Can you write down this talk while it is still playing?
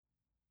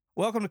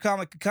Welcome to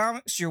Comic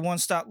Comics, your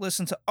one-stop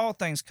listen to all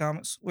things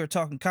comics. We're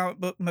talking comic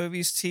book,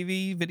 movies,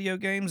 TV, video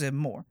games, and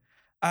more.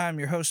 I am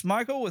your host,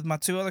 Michael, with my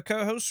two other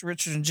co-hosts,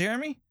 Richard and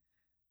Jeremy.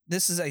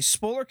 This is a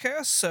spoiler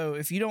cast, so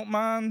if you don't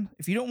mind,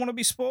 if you don't want to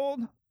be spoiled,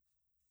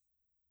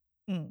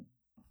 hmm.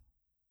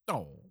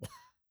 Oh,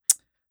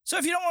 So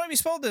if you don't want to be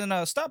spoiled,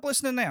 then stop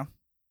listening now.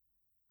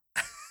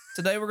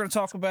 Today we're going to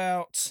talk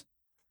about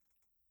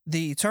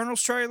the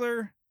Eternals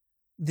trailer,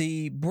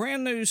 the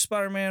brand new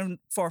Spider-Man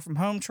Far From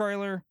Home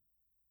trailer,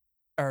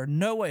 or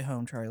No Way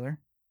Home trailer,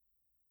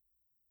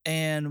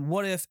 and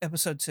What If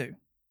Episode 2.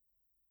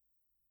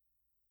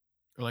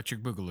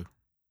 Electric Boogaloo.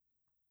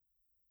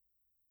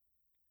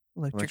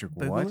 Electric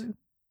what? Boogaloo?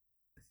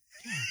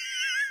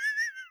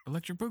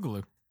 Electric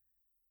Boogaloo.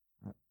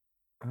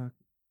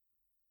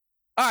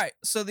 All right,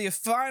 so the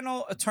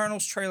final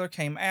Eternals trailer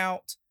came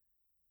out.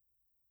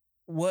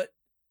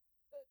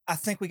 I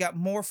think we got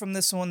more from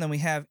this one than we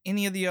have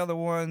any of the other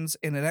ones,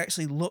 and it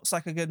actually looks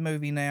like a good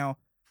movie now.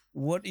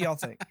 What do y'all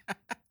think?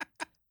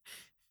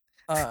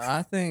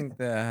 I think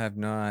that I have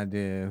no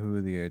idea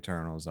who the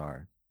Eternals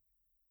are.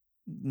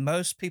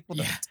 Most people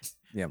don't. Yeah.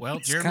 Yeah, Well,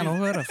 it's Jeremy- kind of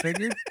what I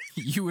figured.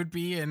 You would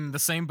be in the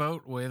same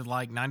boat with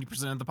like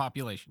 90% of the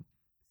population.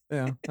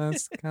 Yeah,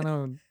 that's kind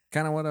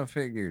of what I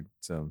figured.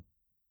 So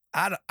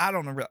I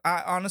don't know.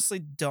 I honestly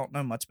don't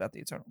know much about the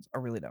Eternals. I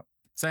really don't.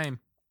 Same.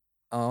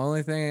 the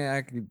only thing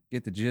I could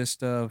get the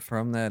gist of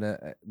from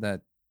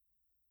that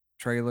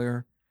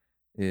trailer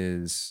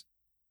is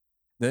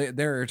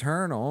they're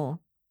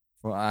eternal.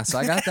 Well, so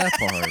I got that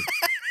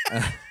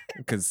part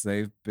because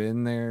they've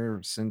been there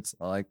since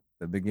like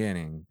the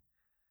beginning,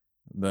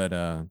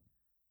 but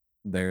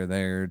they're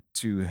there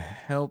to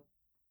help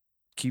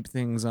keep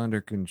things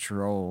under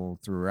control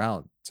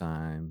throughout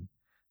time.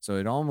 So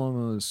it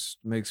almost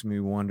makes me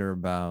wonder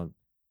about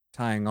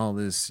tying all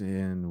this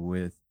in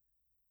with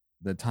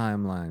the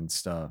timeline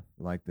stuff,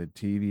 like the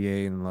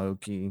TVA and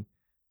Loki,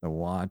 the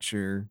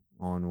Watcher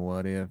on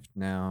What If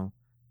now,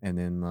 and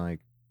then like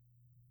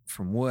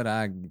from what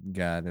I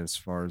got as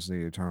far as the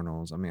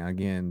Eternals, I mean,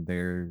 again,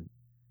 they're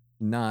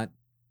not.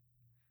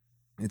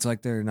 It's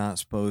like they're not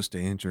supposed to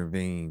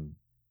intervene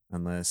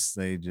unless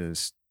they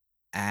just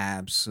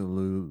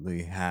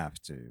absolutely have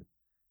to,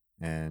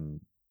 and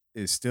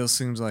it still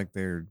seems like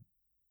they're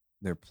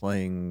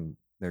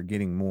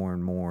getting more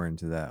and more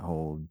into that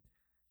whole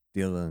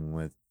dealing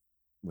with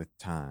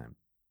time.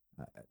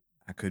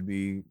 I could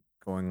be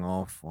going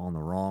off on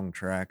the wrong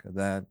track of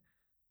that,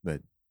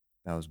 but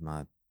that was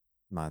my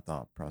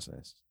thought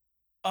process.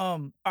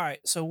 All right.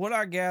 So what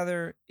I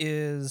gather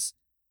is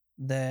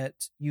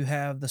that you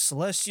have the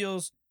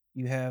Celestials,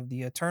 you have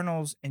the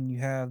Eternals, and you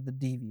have the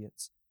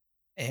Deviants.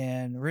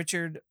 And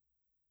Richard,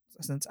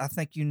 since I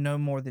think you know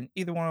more than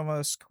either one of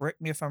us,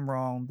 correct me if I'm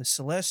wrong, the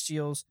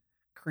Celestials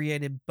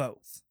created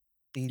both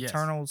the Yes.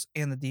 Eternals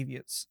and the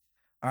Deviants.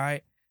 All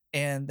right.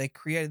 And they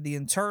created the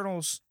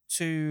Eternals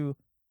to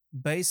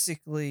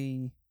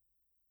basically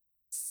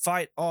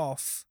fight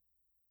off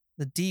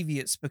the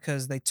Deviants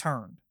because they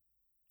turned.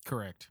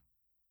 Correct.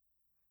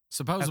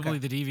 Supposedly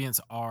Okay. the Deviants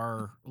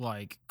are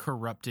like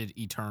corrupted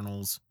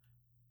Eternals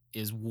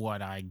is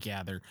what I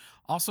gather.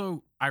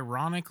 Also,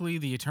 ironically,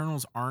 the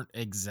Eternals aren't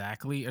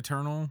exactly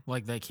eternal.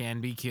 Like they can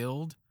be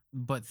killed,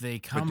 but they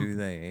But come... do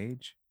they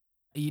age?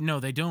 No,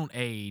 they don't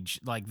age.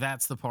 Like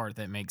that's the part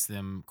that makes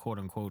them quote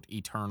unquote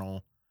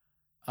eternal.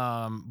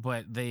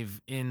 But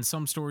they've in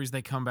some stories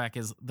they come back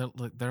as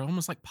they're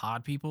almost like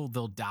pod people.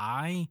 They'll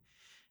die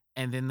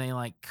and then they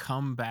like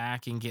come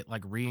back and get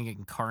like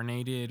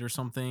reincarnated or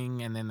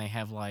something, and then they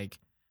have like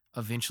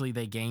eventually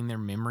they gain their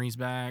memories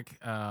back.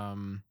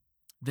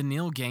 The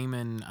Neil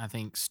Gaiman, I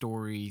think,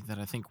 story that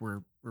I think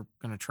we're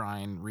gonna try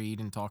and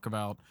read and talk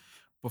about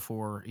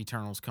before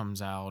Eternals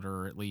comes out,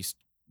 or at least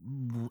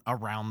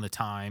around the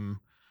time,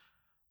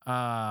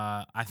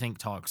 I think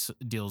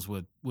deals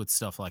with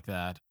stuff like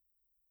that.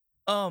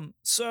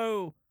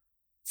 So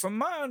from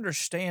my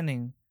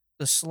understanding,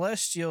 the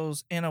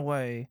Celestials, in a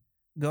way,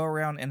 go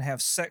around and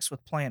have sex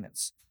with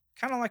planets,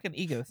 kind of like an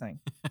ego thing.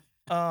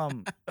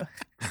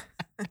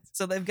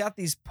 So they've got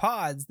these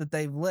pods that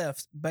they've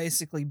left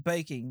basically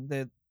baking.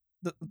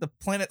 The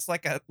planet's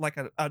like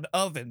an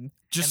oven.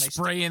 Just and they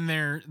spraying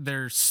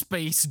their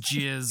space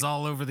jizz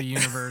all over the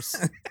universe.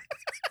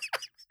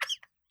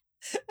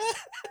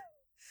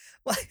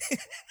 like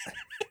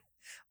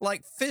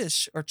like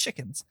fish or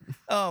chickens.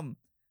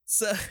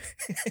 So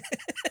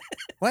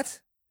What?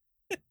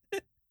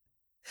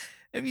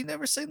 have you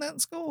never seen that in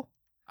school?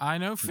 I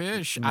know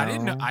fish. No. I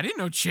didn't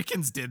know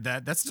chickens did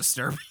that. That's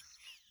disturbing.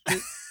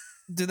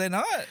 Do they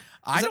not?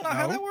 I Is that don't not know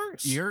how that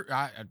works?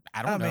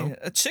 I don't know. mean,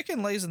 a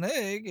chicken lays an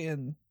egg,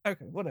 and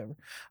okay, whatever.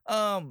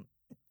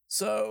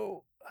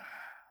 So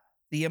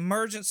the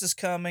emergence is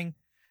coming,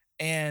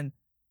 and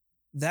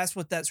that's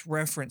what that's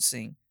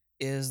referencing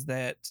is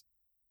that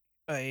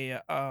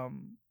an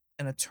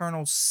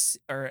eternal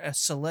or a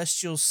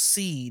celestial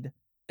seed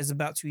is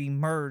about to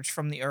emerge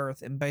from the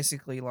earth and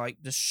basically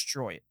like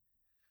destroy it.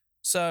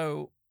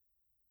 So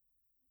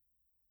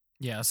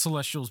Yeah, a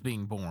Celestial's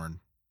being born.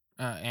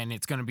 And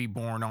it's going to be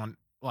born on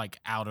like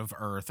out of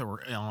Earth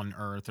or on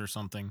Earth or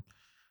something,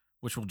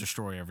 which will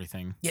destroy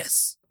everything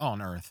Yes.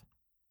 on Earth.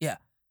 Yeah.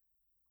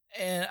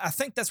 And I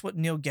think that's what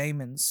Neil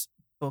Gaiman's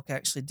book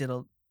actually did.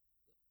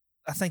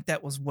 I think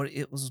that was what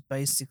it was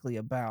basically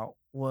about,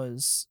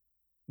 was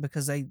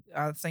because I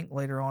think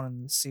later on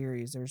in the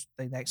series,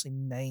 they actually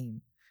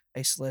name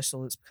a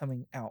celestial that's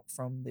coming out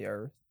from the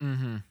Earth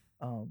Mm-hmm.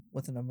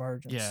 with an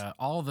emergence. Yeah,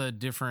 all the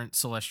different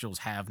celestials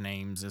have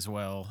names as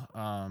well.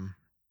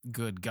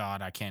 Good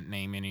God, I can't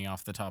name any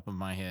off the top of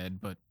my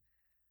head, but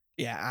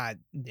Yeah,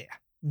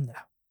 no.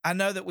 I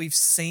know that we've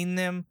seen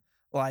them,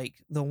 like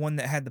the one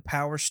that had the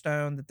Power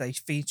Stone that they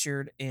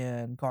featured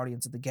in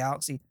Guardians of the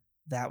Galaxy.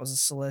 That was a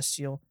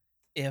celestial.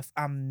 If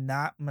I'm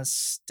not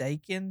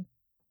mistaken,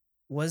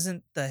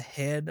 wasn't the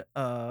head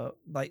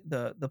like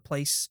the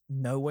place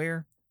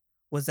Nowhere?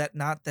 Was that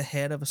not the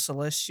head of a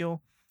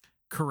celestial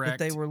that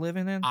they correct. were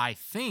living in? I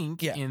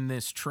think Yeah. in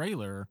this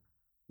trailer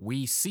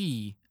we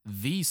see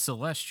the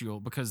celestial,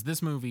 because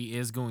this movie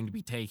is going to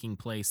be taking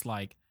place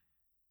like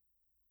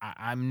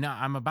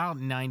I'm about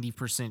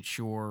 90%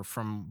 sure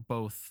from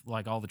both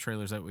like all the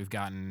trailers that we've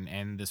gotten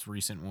and this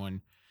recent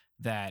one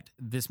that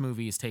this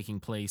movie is taking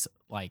place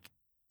like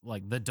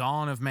the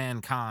dawn of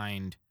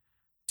mankind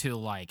to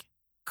like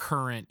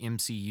current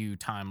MCU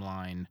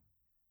timeline.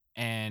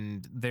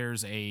 And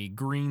there's a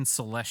green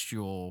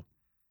celestial.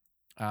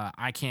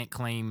 I can't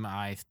claim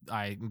I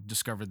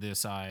discovered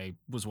this. I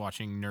was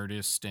watching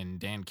Nerdist and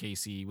Dan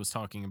Casey was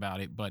talking about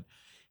it, but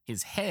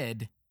his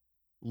head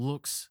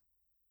looks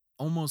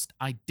almost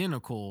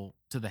identical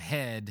to the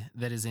head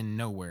that is in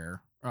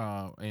Nowhere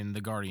in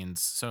the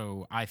Guardians.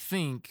 So I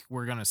think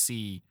we're gonna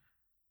see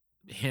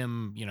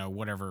him,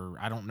 whatever.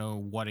 I don't know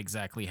what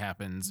exactly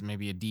happens.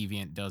 Maybe a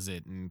deviant does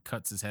it and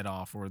cuts his head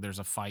off, or there's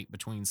a fight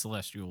between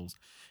celestials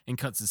and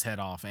cuts his head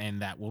off, and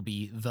that will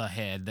be the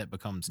head that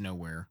becomes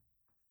Nowhere.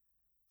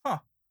 Huh.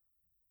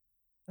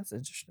 That's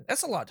interesting.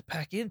 That's a lot to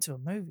pack into a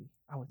movie,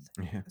 I would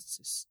think. Yeah. That's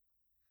just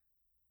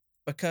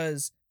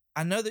because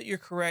I know that you're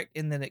correct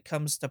in that it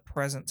comes to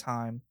present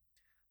time,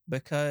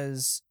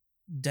 because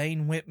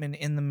Dane Whitman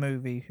in the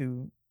movie,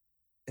 who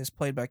is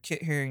played by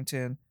Kit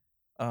Harington,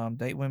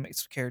 Dane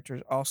Whitman's character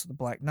is also the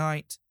Black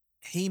Knight.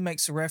 He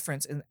makes a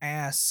reference and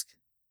asks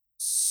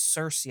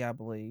Cersei, I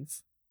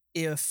believe,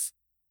 if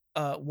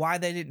why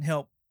they didn't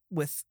help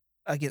with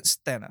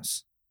against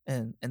Thanos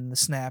and the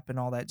snap and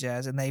all that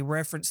jazz. And they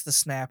reference the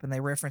snap and they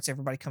reference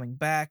everybody coming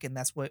back, and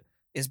that's what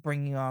is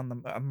bringing on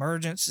the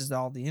emergence, is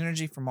all the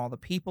energy from all the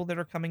people that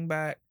are coming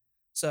back.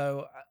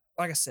 So,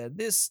 like I said,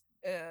 this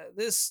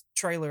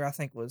trailer I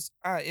think was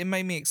it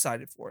made me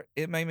excited for it.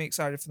 It made me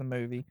excited for the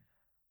movie.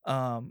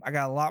 I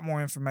got a lot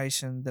more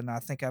information than I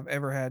think I've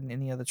ever had in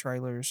any other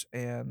trailers,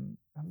 and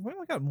I've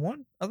only got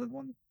one other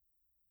one,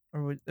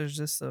 there's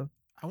just a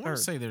I want to third.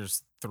 say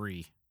there's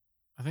 3.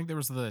 I think there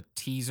was the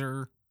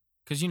teaser,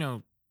 because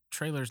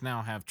trailers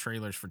now have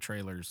trailers for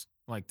trailers.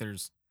 Like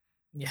there's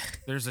Yeah.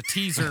 a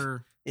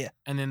teaser, Yeah.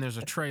 and then there's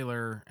a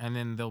trailer, and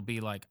then there'll be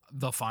like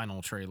the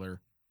final trailer,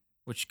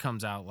 which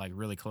comes out like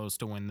really close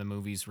to when the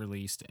movie's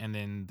released, and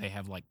then they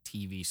have like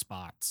TV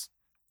spots,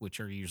 which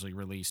are usually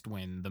released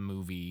when the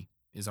movie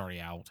is already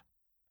out.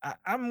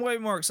 I'm way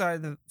more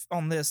excited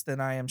on this than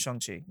I am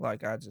Shang-Chi.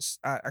 Like I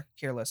could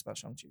care less about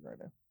Shang-Chi right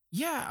now.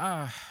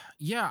 Yeah,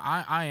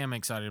 I am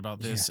excited about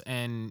this,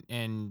 and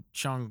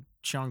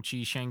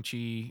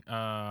Shang-Chi,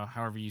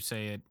 however you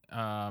say it.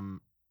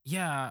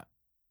 Yeah,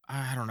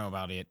 I don't know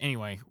about it.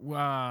 Anyway,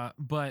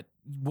 but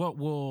what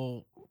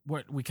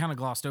we kind of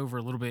glossed over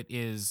a little bit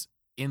is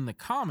in the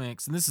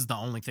comics, and this is the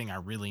only thing I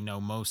really know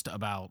most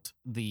about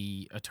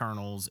the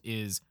Eternals,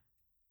 is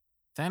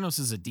Thanos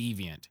is a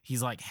deviant.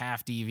 He's like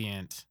half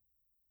deviant.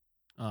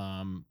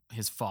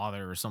 His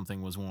father or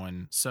something was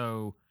one.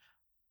 So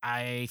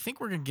I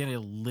think we're gonna get a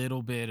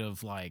little bit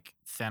of like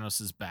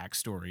Thanos's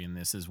backstory in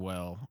this as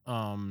well.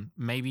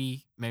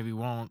 Maybe we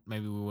won't,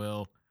 maybe we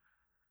will.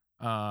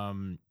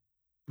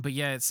 But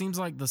yeah, it seems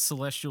like the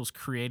Celestials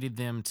created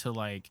them to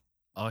like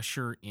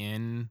usher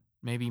in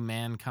maybe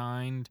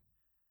mankind.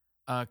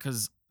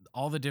 Because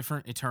all the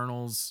different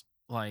Eternals,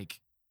 like,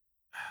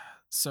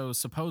 so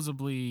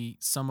supposedly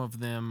some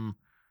of them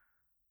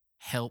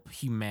help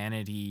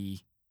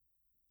humanity.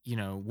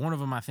 One of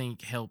them I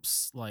think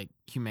helps like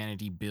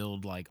humanity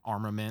build like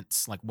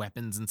armaments, like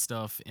weapons and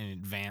stuff, and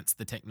advance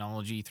the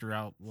technology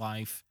throughout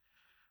life.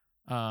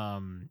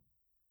 But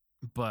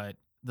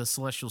the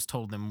Celestials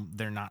told them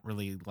they're not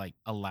really like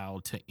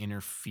allowed to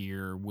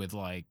interfere with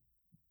like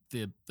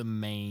the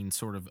main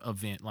sort of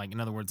event. Like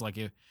in other words, like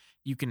if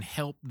you can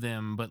help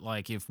them, but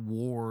like if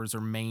wars or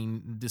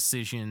main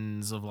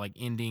decisions of like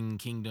ending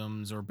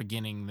kingdoms or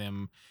beginning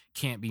them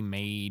can't be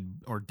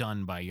made or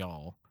done by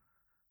y'all.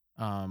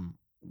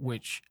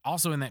 Which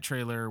also in that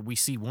trailer we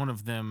see one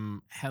of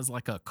them has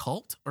like a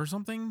cult or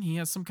something. He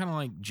has some kind of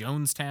like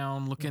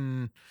Jonestown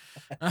looking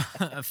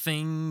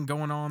thing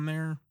going on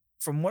there.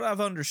 From what I've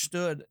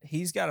understood,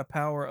 he's got a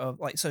power of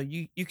like, so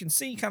you can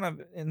see kind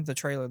of in the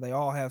trailer, they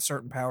all have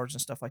certain powers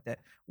and stuff like that.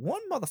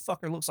 One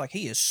motherfucker looks like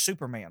he is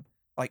Superman,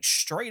 like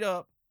straight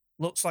up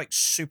looks like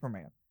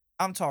Superman.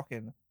 I'm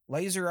talking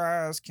laser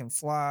eyes, can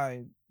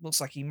fly, looks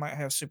like he might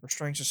have super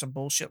strength or some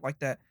bullshit like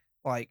that.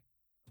 Like,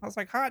 I was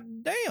like, hot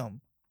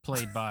damn.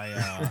 Played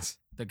by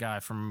the guy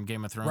from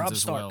Game of Thrones Robb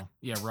as Stark. well.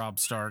 Yeah, Robb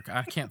Stark.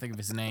 I can't think of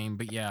his name,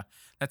 but yeah,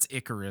 that's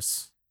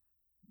Icarus.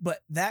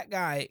 But that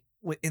guy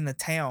in the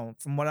town,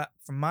 from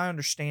my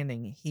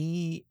understanding,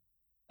 he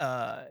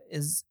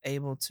is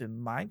able to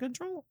mind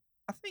control,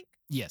 I think.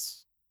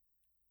 Yes.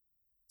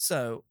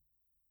 So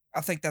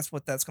I think that's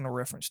what that's going to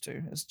reference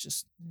to. It's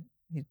just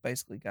he's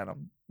basically got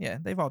them. Yeah,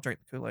 they've all drank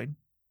the Kool-Aid.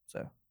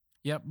 So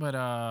Yep, but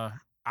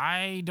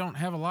I don't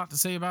have a lot to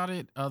say about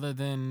it other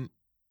than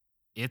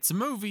it's a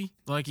movie.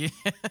 Like, Yeah.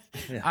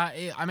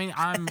 I mean,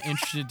 I'm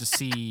interested to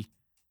see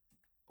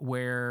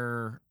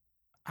where.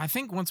 I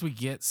think once we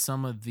get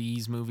some of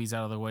these movies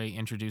out of the way,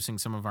 introducing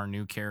some of our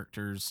new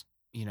characters,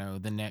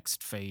 the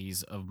next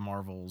phase of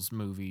Marvel's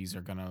movies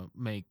are gonna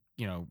make,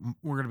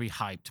 we're gonna be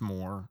hyped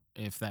more,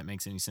 if that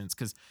makes any sense.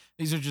 Because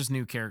these are just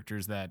new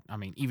characters that, I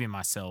mean, even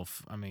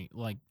myself,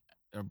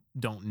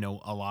 don't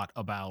know a lot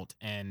about,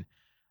 and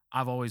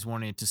I've always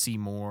wanted to see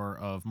more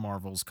of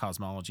Marvel's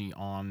cosmology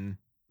on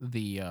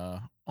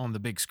the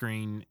big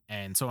screen,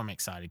 and so I'm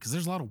excited because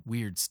there's a lot of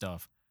weird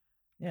stuff.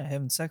 yeah,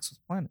 having sex with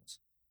planets.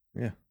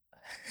 Yeah.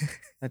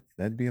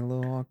 That'd be a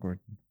little awkward.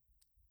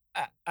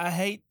 I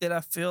hate that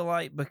I feel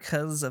like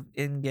because of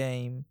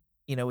Endgame,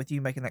 with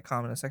you making that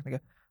comment a second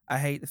ago, I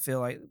hate to feel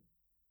like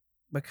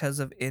because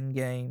of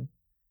Endgame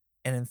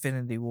and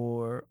Infinity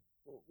War,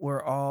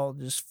 we're all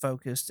just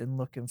focused and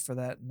looking for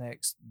that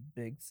next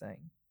big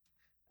thing.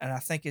 And I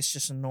think it's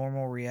just a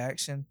normal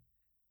reaction.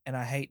 And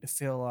I hate to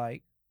feel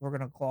like we're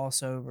going to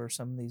gloss over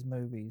some of these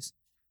movies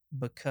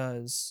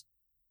because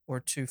we're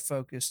too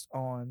focused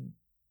on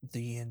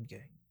the end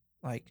game.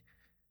 Like,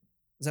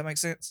 does that make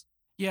sense?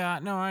 Yeah,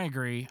 no, I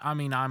agree. I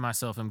mean, I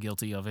myself am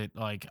guilty of it.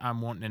 Like,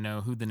 I'm wanting to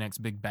know who the next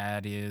big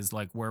bad is,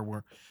 like where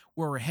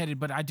we're headed.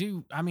 But I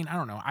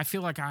don't know. I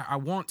feel like I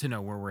want to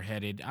know where we're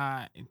headed.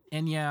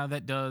 And yeah,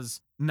 that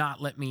does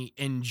not let me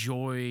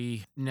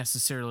enjoy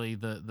necessarily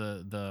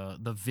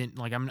the vent.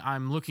 Like,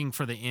 I'm looking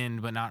for the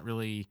end, but not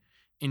really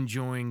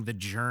enjoying the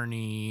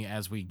journey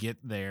as we get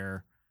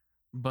there.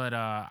 But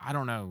I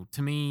don't know.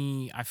 To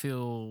me, I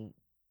feel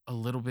a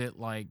little bit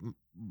like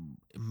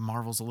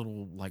Marvel's a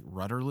little like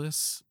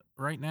rudderless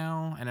right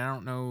now, and I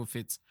don't know if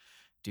it's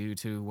due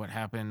to what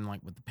happened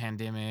like with the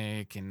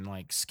pandemic and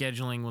like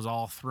scheduling was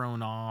all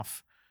thrown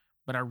off,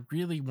 but I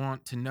really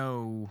want to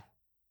know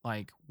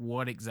like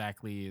what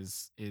exactly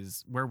is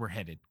where we're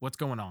headed, what's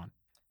going on.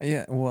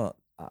 Yeah, well,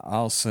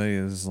 I'll say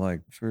is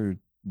like for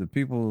the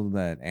people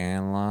that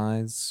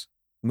analyze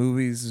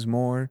movies is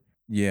more,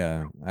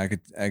 yeah, I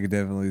could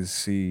definitely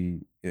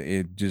see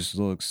it just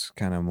looks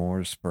kind of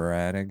more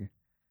sporadic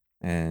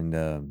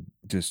and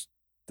just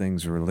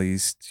things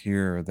released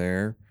here or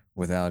there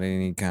without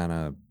any kind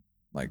of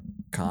like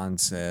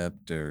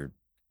concept or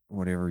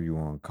whatever you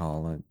want to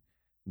call it.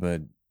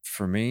 But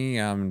for me,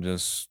 I'm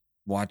just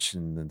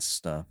watching this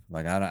stuff.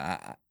 Like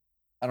I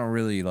don't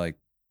really like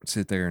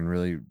sit there and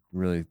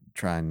really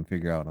try and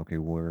figure out okay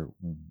where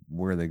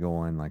are they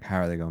going, like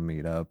how are they going to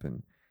meet up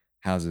and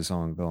how's this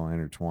all going to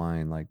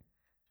intertwine. Like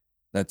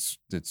that's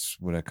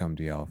what I come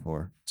to y'all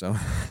for. So,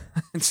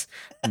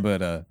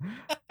 but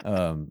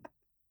um,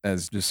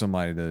 as just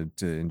somebody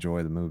to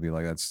enjoy the movie,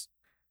 like that's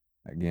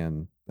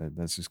again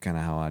that's just kind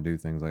of how I do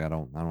things. Like I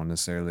don't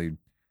necessarily.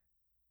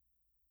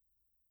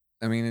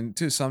 I mean, and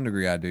to some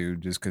degree, I do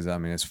just because I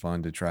mean it's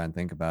fun to try and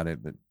think about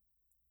it, but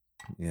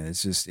yeah,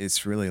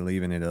 it's really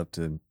leaving it up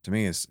to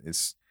me.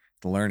 It's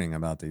the learning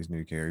about these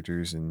new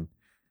characters and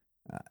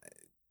uh,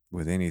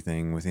 with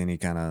anything with any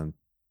kind of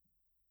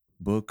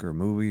book or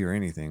movie or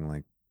anything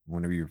like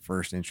whenever you're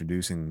first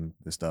introducing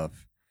the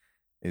stuff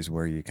is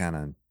where you kind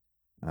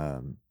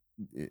of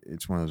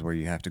it's one of those where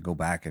you have to go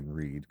back and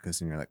read because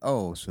then you're like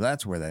oh so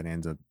that's where that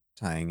ends up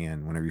tying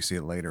in whenever you see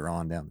it later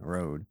on down the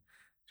road.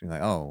 So you're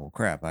like oh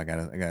crap I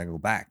gotta go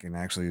back and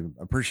actually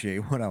appreciate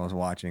what I was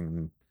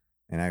watching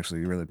and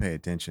actually really pay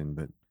attention.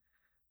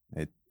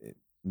 But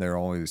they're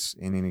always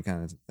in any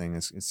kind of thing.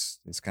 It's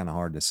kind of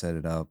hard to set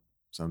it up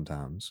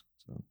sometimes.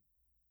 So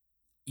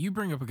You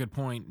bring up a good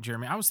point,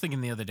 Jeremy. I was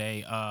thinking the other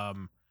day,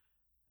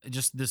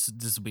 just this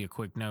will be a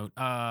quick note,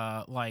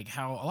 like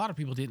how a lot of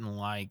people didn't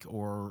like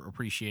or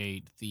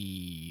appreciate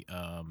the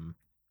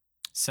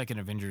second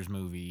Avengers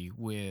movie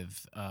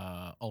with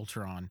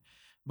Ultron.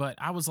 But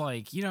I was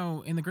like,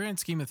 in the grand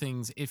scheme of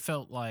things, it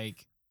felt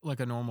like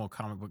a normal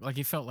comic book. Like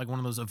it felt like one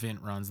of those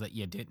event runs that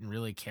you didn't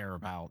really care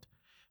about.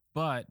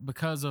 But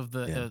because of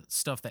the yeah.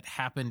 stuff that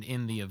happened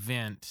in the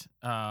event,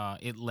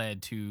 it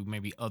led to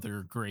maybe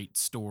other great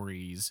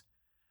stories.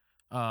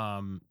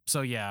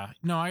 So yeah,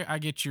 no, I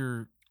get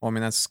your. Well, I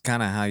mean, that's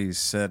kind of how you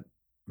set.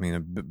 I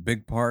mean,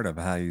 big part of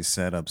how you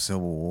set up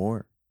Civil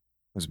War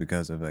was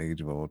because of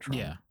Age of Ultron.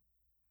 Yeah.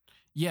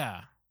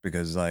 Yeah.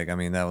 Because, like, I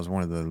mean, that was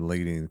one of the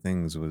leading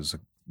things was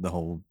the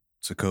whole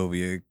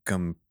Sokovia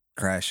come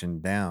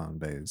crashing down,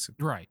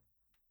 basically. Right.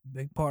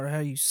 Big part of how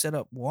you set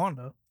up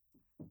Wanda.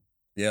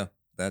 Yeah,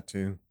 that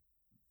too.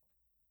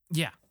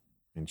 Yeah.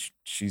 And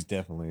she's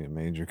definitely a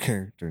major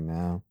character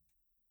now.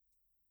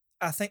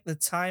 I think the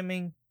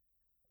timing,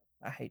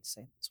 I hate to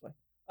say it this way.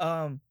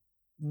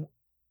 W-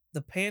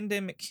 the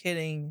pandemic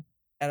hitting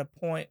at a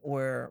point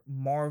where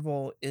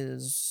Marvel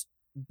is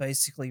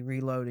basically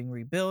reloading,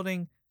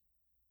 rebuilding.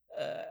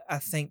 I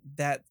think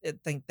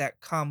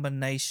that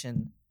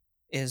combination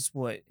is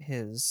what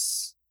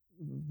has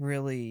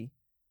really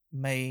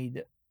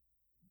made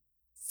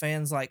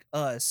fans like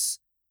us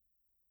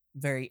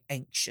very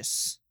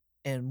anxious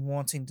and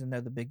wanting to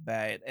know the big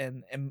bad.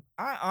 And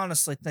I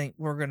honestly think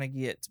we're gonna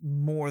get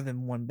more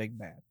than one big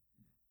bad.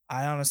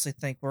 I honestly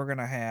think we're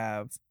gonna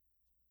have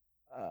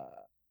uh,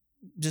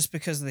 just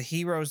because of the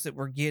heroes that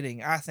we're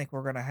getting. I think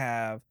we're gonna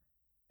have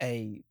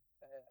a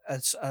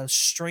a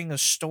string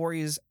of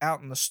stories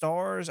out in the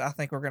stars. I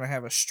think we're going to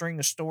have a string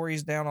of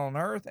stories down on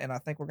Earth, and I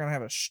think we're going to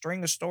have a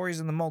string of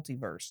stories in the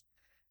multiverse.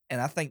 And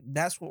I think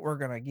that's what we're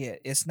going to get.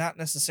 It's not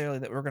necessarily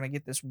that we're going to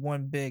get this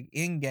one big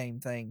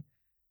in-game thing.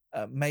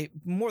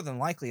 More than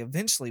likely,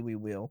 eventually we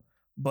will,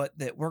 but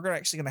that we're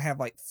actually going to have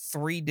like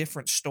 3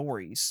 different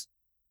stories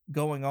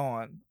going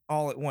on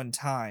all at one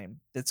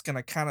time. That's going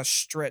to kind of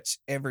stretch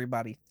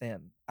everybody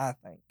thin. I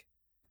think.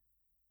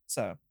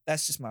 So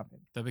that's just my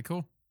opinion. That'd be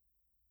cool.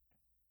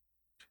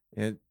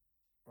 Yeah,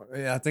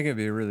 I think it'd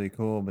be really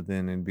cool, but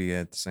then it'd be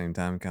at the same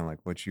time kind of like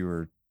what you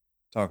were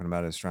talking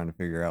about is trying to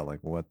figure out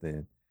like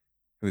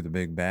who the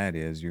big bad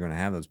is. You're going to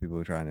have those people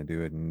who are trying to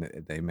do it,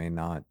 and they may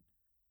not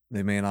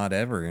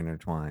ever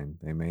intertwine.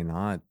 They may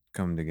not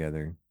come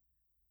together.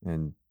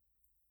 And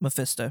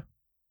Mephisto.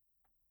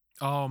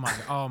 Oh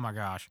my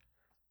gosh.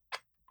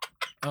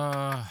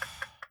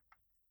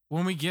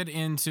 When we get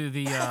into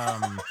the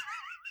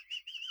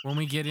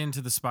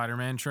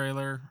Spider-Man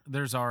trailer,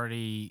 there's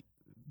already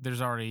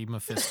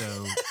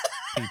Mephisto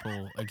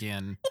people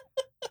again.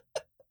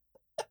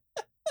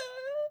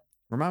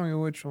 remind me of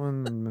which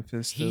one Mephisto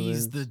is.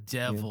 He's the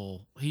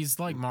devil. Yeah. He's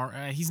like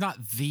he's not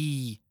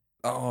the.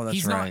 Oh, that's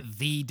he's right. not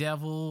the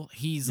devil.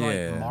 He's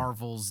like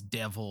Marvel's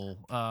devil.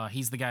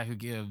 He's the guy who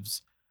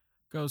gives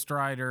Ghost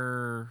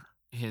Rider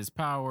his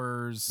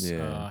powers.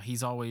 Yeah.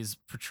 He's always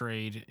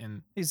portrayed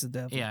in. He's the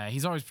devil. Yeah,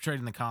 he's always portrayed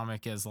in the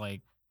comic as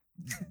like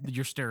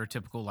your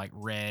stereotypical like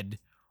red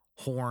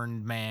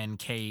horned man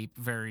cape,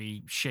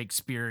 very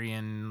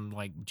Shakespearean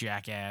like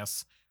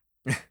jackass.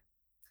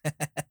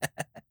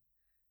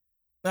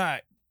 All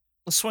right,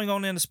 let's swing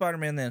on into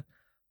Spider-Man then.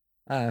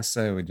 I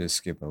say we just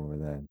skip over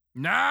that.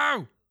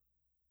 No.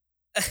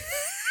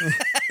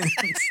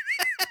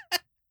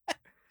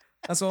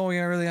 That's all we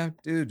really have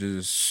to do.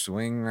 Just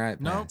swing right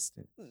past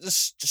it.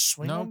 Just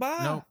swing on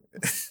by.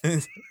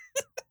 Nope.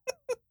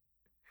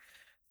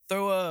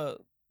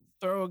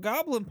 Throw a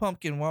goblin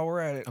pumpkin while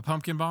we're at it. A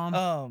pumpkin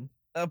bomb.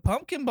 A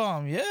pumpkin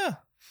bomb. Yeah.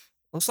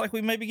 Looks like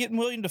we may be getting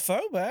William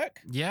Dafoe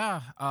back.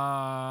 Yeah.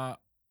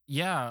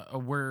 Yeah.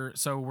 We're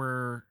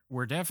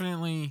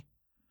definitely.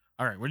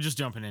 All right. We're just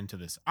jumping into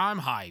this. I'm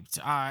hyped.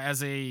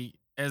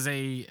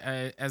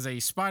 As a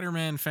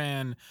Spider-Man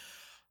fan,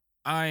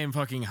 I am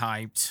fucking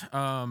hyped.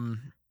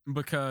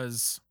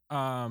 Because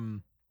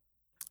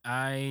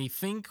I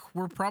think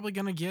we're probably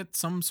gonna get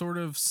some sort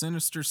of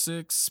Sinister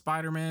Six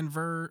Spider-Man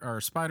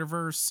or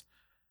Spider-Verse.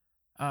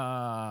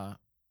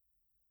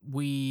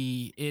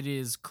 It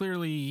is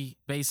clearly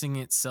basing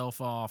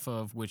itself off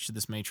of, which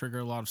this may trigger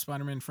a lot of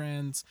Spider-Man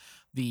fans,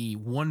 the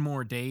One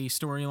More Day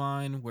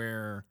storyline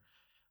where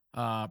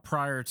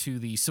prior to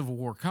the Civil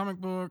War comic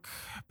book,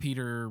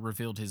 Peter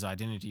revealed his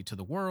identity to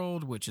the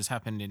world, which has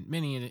happened in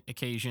many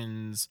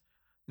occasions,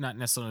 not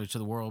necessarily to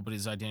the world, but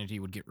his identity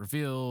would get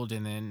revealed.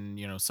 And then,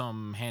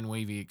 some hand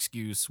wavy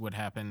excuse would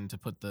happen to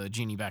put the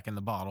genie back in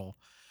the bottle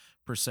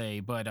per se.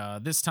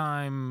 But this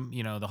time,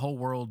 the whole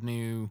world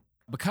knew.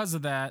 Because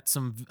of that,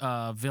 some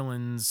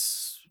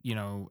villains,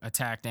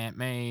 attacked Aunt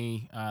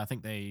May. I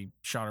think they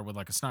shot her with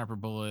like a sniper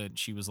bullet.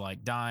 She was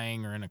like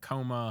dying or in a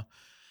coma.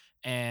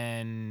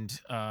 And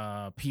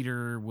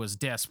Peter was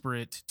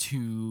desperate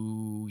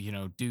to,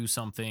 do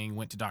something,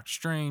 went to Doctor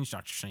Strange.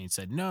 Doctor Strange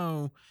said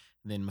no.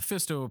 Then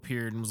Mephisto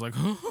appeared and was like,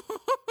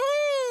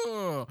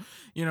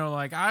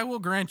 like, I will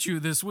grant you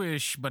this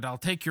wish, but I'll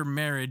take your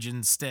marriage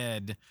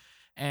instead.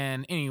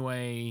 And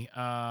anyway,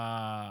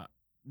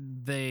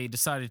 they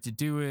decided to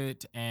do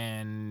it,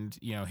 and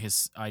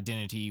his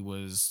identity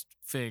was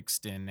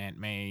fixed, and Aunt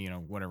May,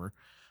 whatever,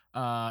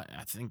 I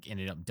think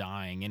ended up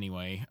dying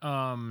anyway.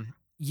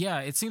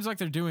 Yeah, it seems like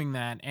they're doing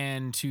that.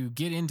 And to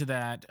get into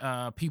that,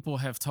 people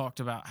have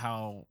talked about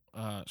how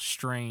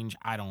Strange,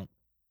 I don't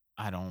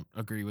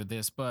agree with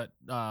this, but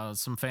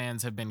some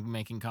fans have been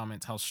making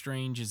comments how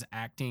Strange is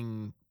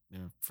acting,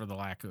 for the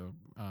lack of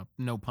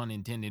no pun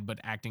intended, but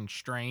acting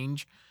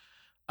strange,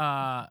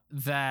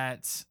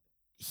 that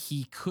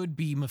he could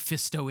be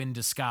Mephisto in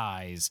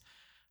disguise.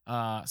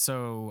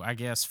 So I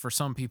guess for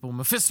some people,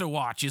 Mephisto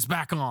Watch is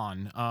back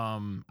on.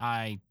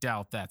 I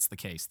doubt that's the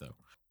case, though.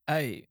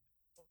 Hey,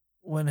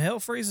 when hell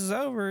freezes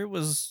over, it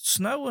was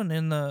snowing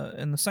in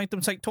the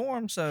Sanctum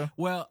Sanctorum. So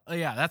Well,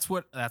 yeah, that's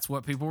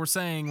what people were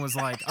saying was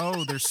like,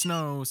 oh, there's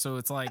snow, so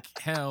it's like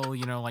hell,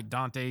 like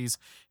Dante's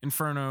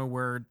Inferno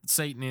where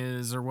Satan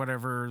is or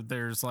whatever.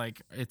 There's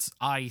like it's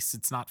ice,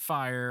 it's not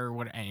fire.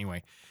 What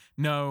anyway?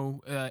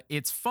 No,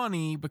 it's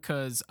funny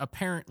because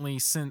apparently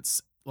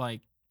since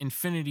like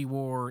Infinity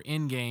War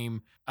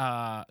Endgame,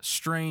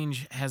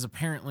 Strange has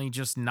apparently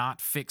just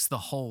not fixed the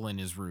hole in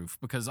his roof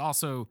because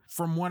also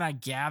from what I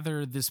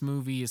gather, this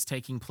movie is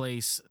taking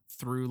place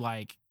through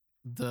like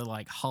the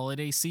like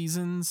holiday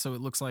season, so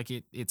it looks like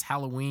it's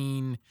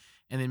Halloween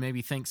and then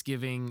maybe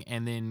Thanksgiving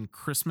and then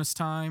Christmas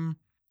time.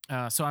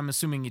 So I'm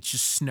assuming it's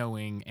just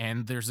snowing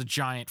and there's a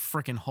giant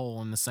freaking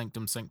hole in the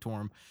Sanctum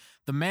Sanctorum.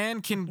 The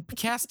man can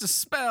cast a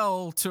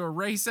spell to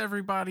erase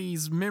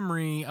everybody's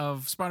memory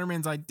of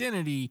Spider-Man's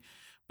identity,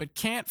 but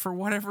can't for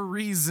whatever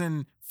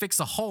reason fix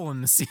a hole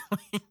in the ceiling.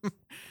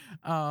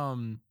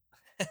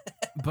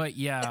 But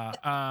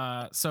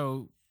yeah,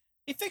 so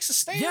he fixed the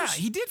stairs. yeah,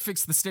 he did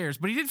fix the stairs,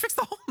 but he didn't fix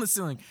the hole in the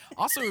ceiling.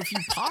 Also, if you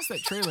pause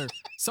that trailer,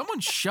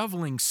 someone's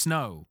shoveling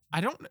snow.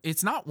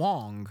 It's not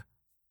Wong.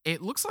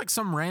 It looks like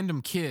some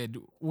random kid,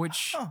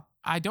 which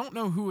I don't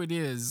know who it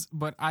is,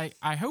 but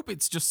I hope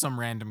it's just some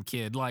random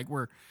kid. Like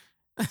where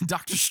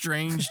Doctor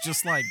Strange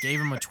just like gave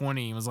him a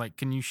 20 and was like,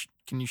 can you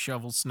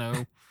shovel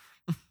snow?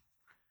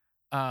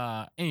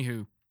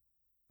 Anywho.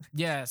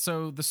 Yeah,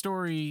 so the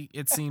story,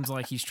 it seems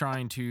like he's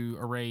trying to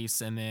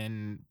erase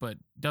but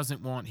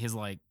doesn't want his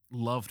like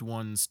loved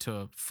ones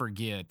to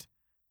forget.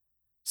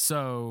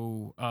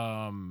 So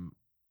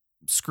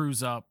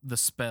screws up the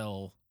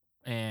spell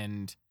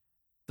and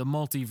the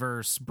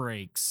multiverse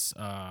breaks.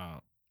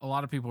 A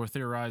lot of people are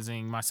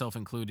theorizing, myself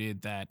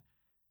included, that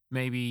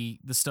maybe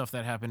the stuff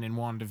that happened in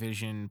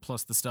WandaVision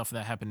plus the stuff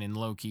that happened in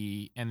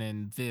Loki and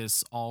then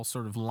this all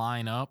sort of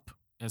line up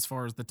as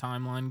far as the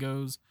timeline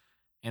goes.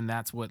 And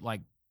that's what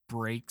like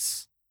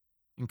breaks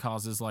and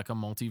causes like a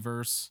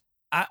multiverse.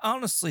 I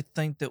honestly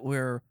think that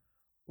we're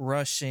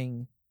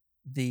rushing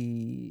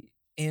the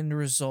end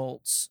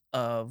results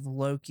of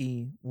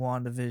Loki,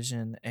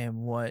 WandaVision, and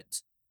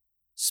what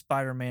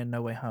Spider-Man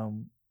No Way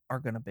Home are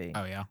going to be.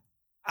 Oh, yeah.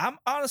 I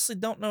honestly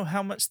don't know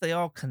how much they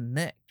all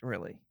connect,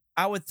 really.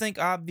 I would think,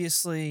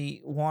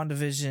 obviously,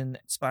 WandaVision,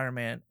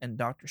 Spider-Man, and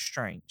Doctor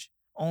Strange,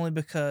 only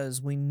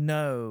because we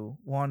know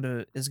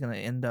Wanda is going to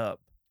end up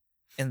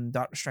in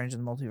Doctor Strange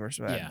and the Multiverse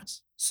of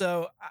Madness.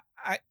 So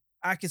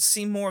I could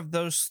see more of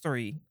those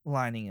three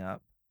lining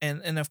up.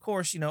 And of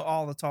course,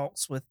 all the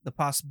talks with the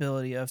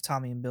possibility of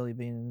Tommy and Billy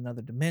being in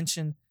another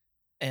dimension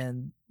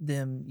and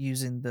them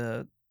using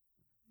the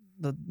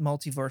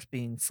multiverse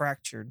being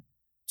fractured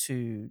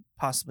to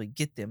possibly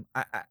get them.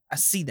 I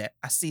see that.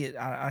 I see it.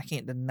 I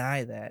can't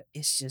deny that.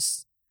 It's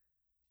just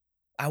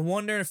I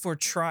wonder if we're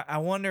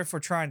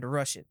trying to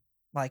rush it.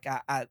 Like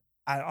I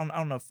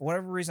don't know, for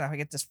whatever reason I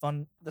get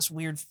this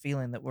weird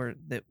feeling that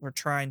we're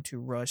trying to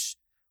rush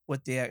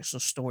what the actual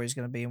story is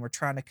going to be, and we're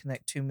trying to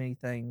connect too many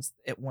things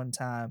at one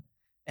time,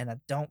 and I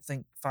don't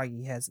think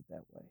Feige has it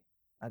that way.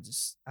 I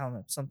don't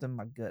know, something in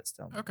my guts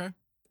telling me. Okay.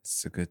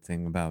 It's a good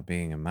thing about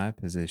being in my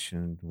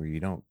position where you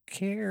don't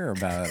care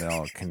about it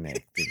all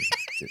connected.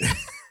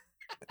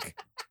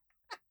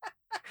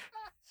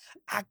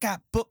 I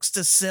got books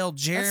to sell,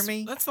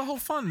 Jeremy. That's the whole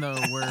fun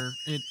though, where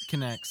it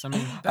connects. I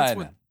mean, that's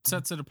what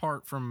sets it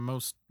apart from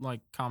most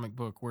like comic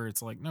book where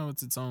it's like, no,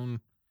 it's its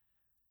own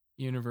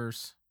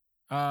universe.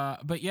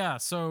 But yeah,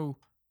 so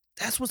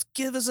that's what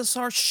gives us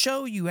our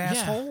show, you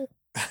asshole.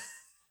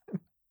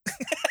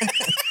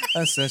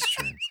 That's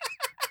true.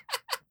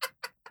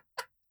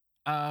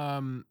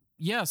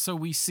 Yeah, so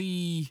we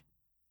see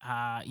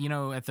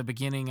at the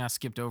beginning I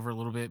skipped over a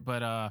little bit,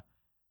 but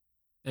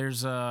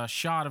there's a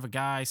shot of a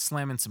guy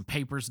slamming some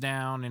papers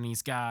down and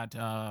he's got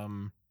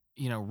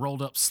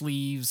rolled up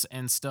sleeves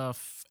and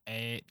stuff.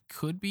 It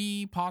could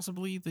be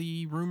possibly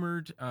the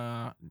rumored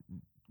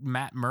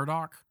Matt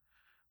Murdock.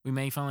 We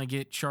may finally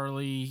get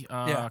Charlie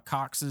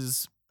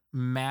Cox's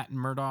Matt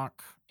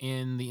Murdock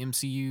in the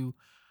MCU,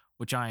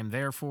 which I am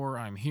there for.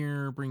 I'm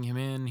here. Bring him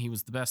in. He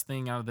was the best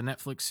thing out of the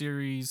Netflix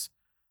series.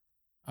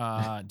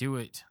 Do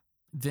it.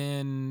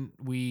 Then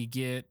we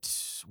get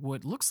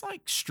what looks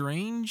like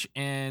Strange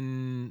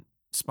and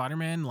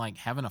Spider-Man like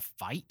having a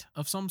fight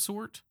of some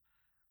sort.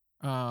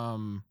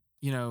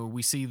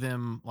 We see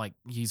them like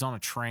he's on a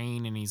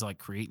train and he's like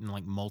creating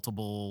like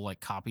multiple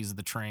like copies of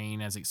the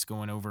train as it's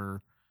going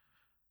over.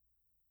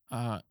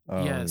 So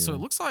it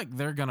looks like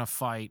they're gonna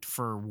fight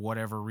for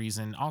whatever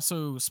reason.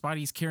 Also,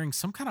 Spidey's carrying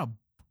some kind of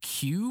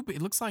cube.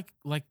 It looks like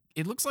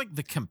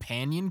the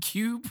companion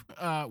cube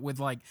with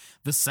like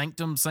the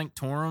Sanctum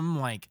Sanctorum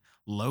like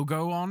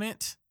logo on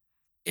it.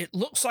 It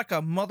looks like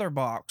a mother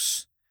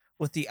box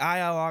with the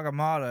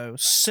Agamotto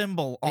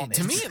symbol on it.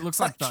 To me, it looks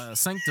like the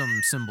Sanctum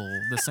symbol,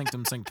 the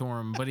Sanctum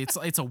Sanctorum, but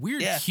it's a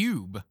weird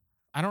cube.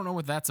 I don't know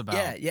what that's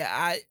about.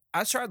 Yeah.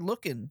 I tried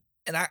looking.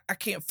 And I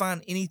can't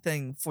find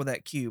anything for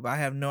that cube. I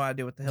have no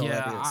idea what the hell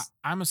that is.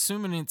 I'm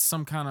assuming it's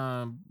some kind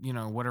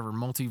of, whatever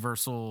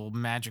multiversal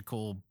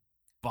magical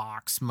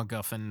box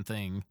MacGuffin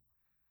thing.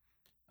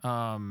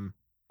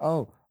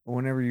 Oh,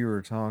 whenever you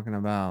were talking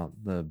about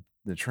the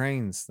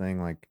trains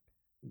thing, like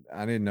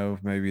I didn't know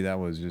if maybe that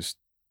was just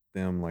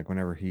them, like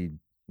whenever he,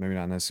 maybe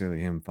not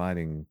necessarily him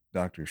fighting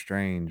Doctor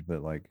Strange,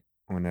 but like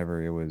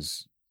whenever it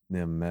was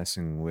them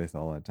messing with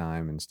all that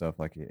time and stuff.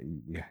 Like,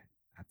 yeah,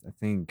 I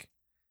think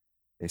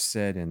they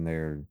said in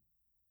there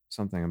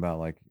something about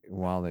like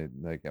while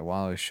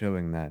I was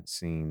showing that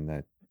scene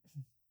that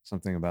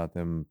something about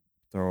them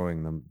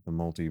throwing the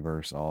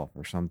multiverse off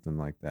or something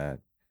like that.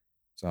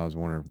 So I was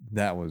wondering if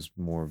that was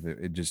more of it.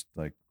 It just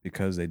like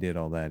because they did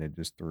all that, it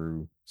just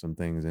threw some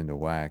things into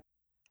whack.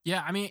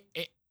 Yeah, I mean,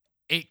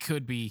 it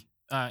could be.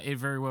 It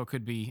very well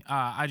could be.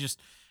 I just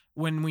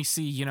when we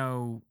see,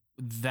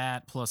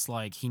 that plus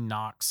like he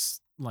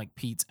knocks like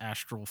Pete's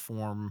astral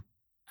form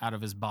out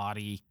of his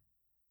body,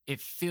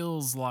 it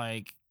feels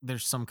like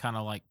there's some kind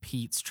of like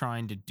Pete's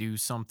trying to do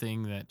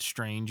something that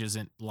Strange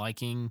isn't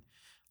liking.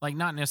 Like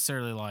not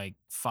necessarily like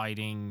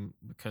fighting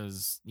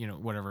because,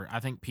 whatever. I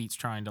think Pete's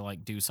trying to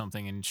like do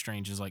something and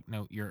Strange is like,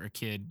 "No, you're a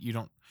kid. You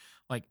don't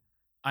like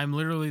I'm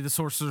literally the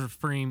Sorcerer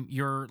Supreme.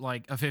 You're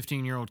like a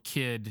 15-year-old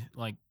kid.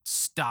 Like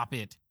stop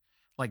it."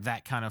 Like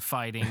that kind of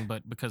fighting,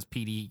 but because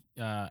Petey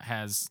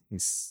has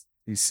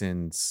He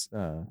sends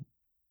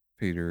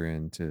Peter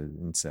into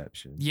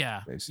Inception.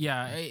 yeah, basically.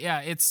 yeah,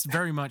 it's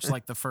very much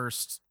like the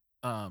first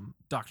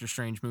Doctor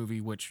Strange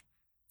movie, which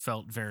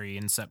felt very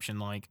Inception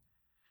like.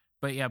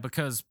 But yeah,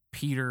 because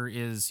Peter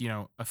is,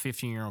 a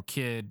 15-year-old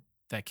kid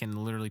that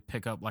can literally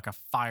pick up like a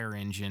fire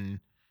engine,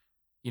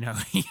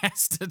 he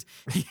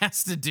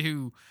has to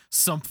do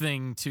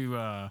something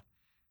to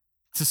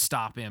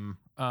stop him.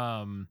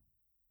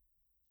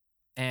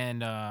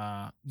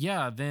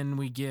 Then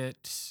we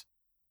get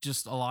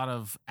just a lot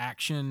of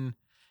action.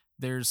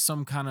 There's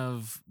some kind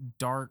of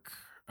dark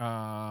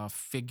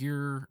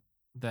figure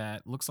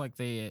that looks like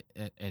it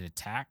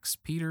attacks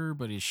Peter,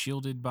 but is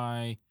shielded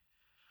by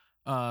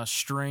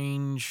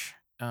Strange.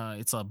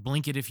 It's a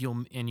blink it if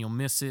you'll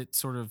miss it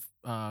sort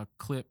of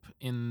clip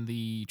in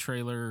the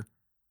trailer.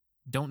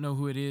 Don't know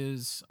who it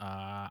is.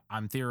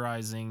 I'm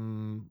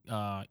theorizing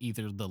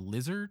either the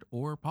Lizard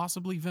or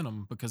possibly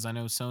Venom because I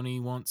know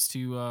Sony wants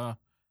to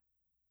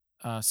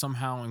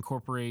somehow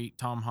incorporate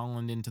Tom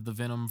Holland into the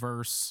Venom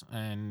verse,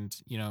 and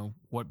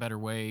what better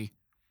way.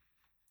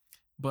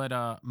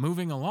 But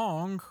moving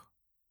along,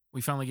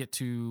 we finally get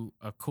to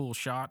a cool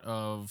shot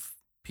of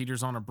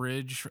Peter's on a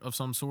bridge of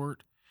some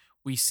sort.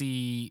 We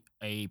see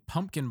a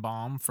pumpkin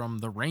bomb from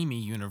the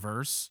Raimi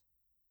universe,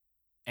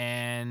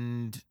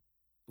 and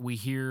we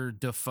hear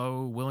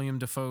William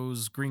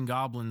Dafoe's Green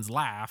Goblin's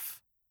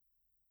laugh.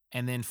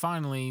 And then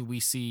finally, we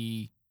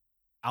see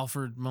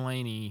Alfred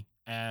Mullaney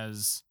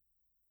as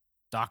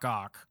Doc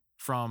Ock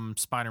from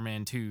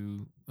Spider-Man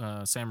 2,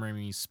 Sam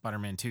Raimi's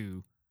Spider-Man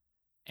 2.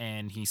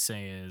 And he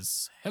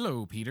says,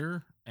 "Hello,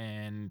 Peter."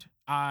 And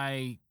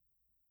I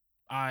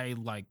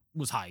like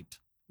was hyped.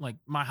 Like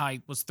my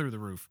hype was through the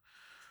roof.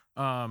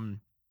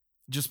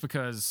 Just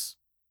because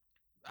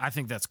I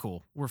think that's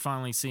cool. We're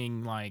finally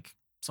seeing like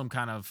some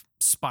kind of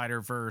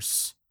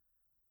Spider-Verse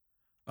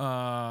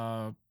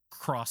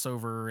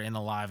crossover in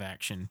a live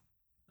action.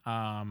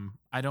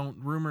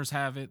 Rumors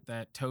have it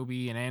that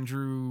Toby and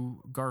Andrew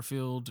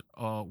Garfield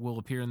will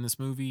appear in this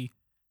movie.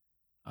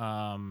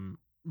 Don't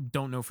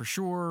know for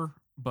sure,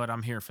 but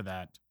I'm here for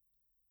that.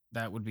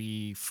 That would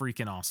be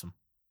freaking awesome.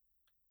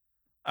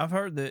 I've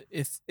heard that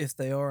if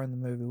they are in the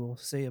movie, we'll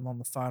see him on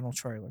the final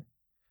trailer.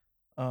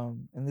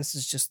 And this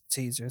is just a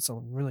teaser. It's a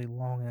really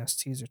long ass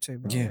teaser too,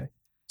 by the way.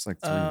 It's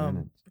like 3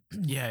 minutes.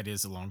 Yeah, it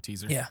is a long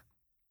teaser. Yeah.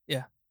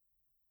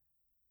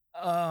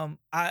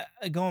 I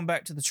going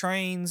back to the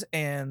trains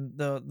and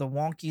the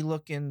wonky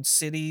looking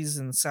cities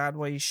and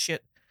sideways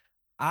shit.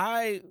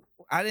 I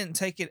didn't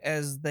take it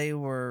as they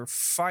were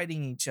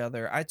fighting each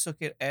other. I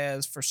took it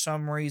as for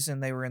some reason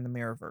they were in the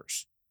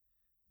Mirrorverse.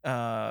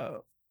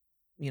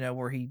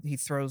 Where he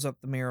throws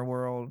up the mirror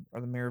world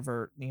or the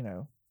mirrorvert,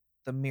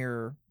 the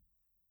mirror,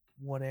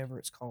 whatever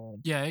it's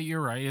called. Yeah,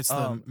 you're right. It's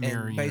the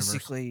mirror and universe.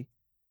 basically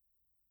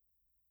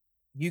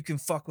you can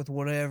fuck with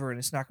whatever and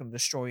it's not going to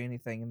destroy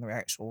anything in the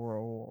actual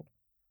real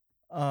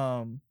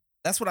world.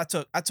 That's what I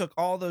took. I took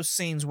all those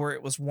scenes where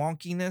it was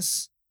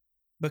wonkiness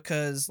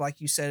because,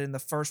 like you said in the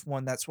first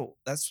one, that's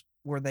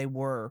where they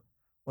were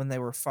when they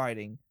were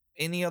fighting.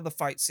 Any of the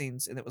fight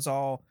scenes, and it was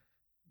all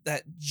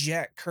that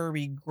Jack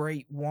Kirby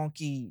great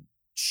wonky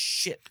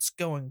shit's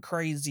going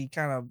crazy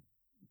kind of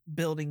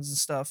buildings and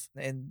stuff,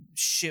 and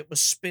shit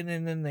was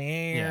spinning in the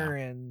air,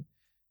 and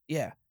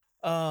yeah.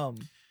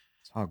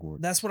 It's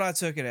Hogwarts. That's what I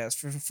took it as.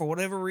 For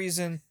whatever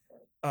reason,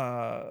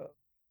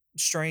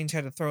 Strange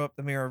had to throw up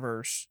the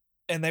Mirrorverse,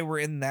 and they were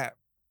in that.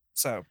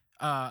 So,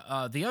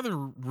 the other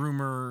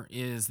rumor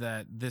is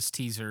that this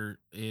teaser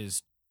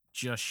is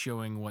just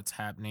showing what's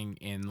happening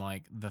in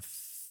like the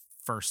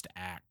first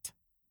act.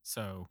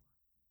 So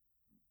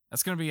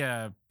that's going to be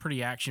a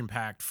pretty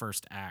action-packed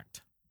first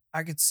act.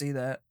 I could see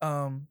that.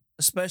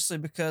 Especially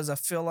because I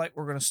feel like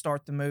we're going to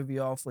start the movie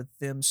off with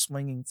them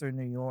swinging through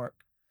New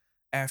York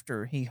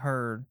after he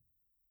heard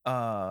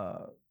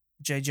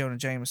J. Jonah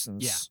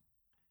Jameson's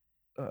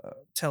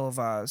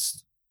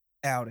televised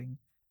outing,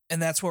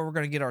 and that's where we're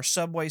going to get our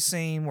subway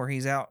scene where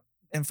he's out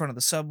in front of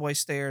the subway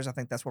stairs. I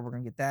think that's where we're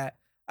going to get that.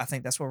 I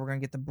think that's where we're going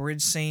to get the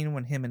bridge scene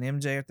when him and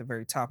MJ are at the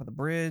very top of the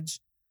bridge.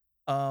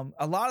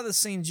 A lot of the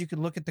scenes you could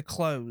look at the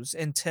clothes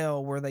and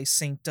tell where they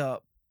synced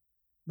up,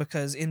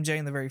 because MJ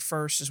in the very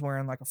first is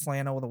wearing like a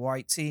flannel with a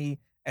white tee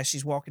as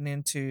she's walking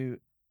into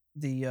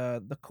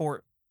the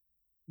court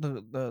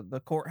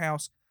the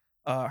courthouse.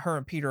 Her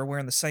and Peter are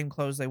wearing the same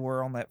clothes they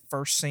were on that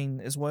first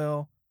scene as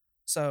well.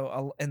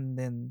 So and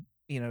then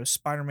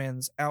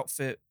Spider-Man's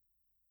outfit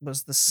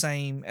was the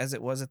same as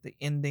it was at the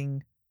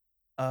ending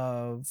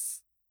of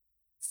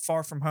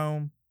Far From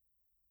Home.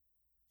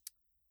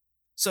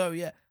 So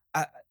yeah,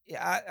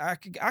 I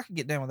could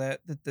get down with that.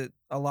 That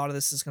a lot of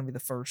this is going to be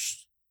the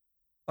first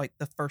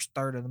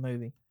third of the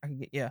movie. I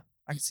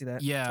can see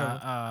that. Yeah,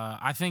 totally.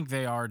 I think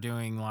they are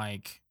doing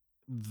like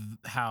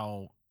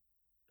how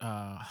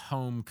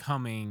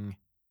Homecoming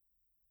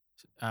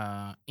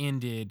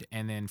ended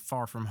and then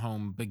Far From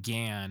Home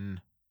began.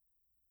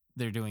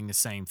 They're doing the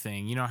same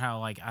thing. You know how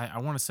like I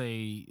want to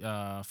say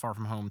Far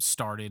From Home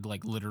started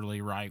like literally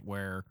right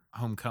where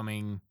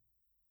Homecoming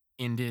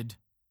ended.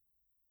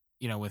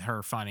 With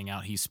her finding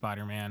out he's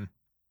Spider-Man,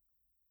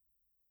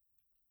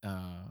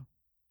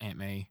 Aunt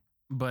May,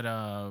 but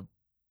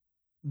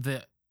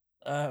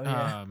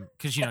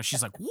because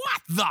she's like,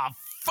 what the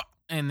fuck,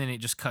 and then it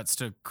just cuts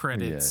to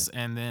credits,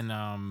 and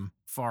then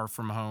Far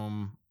From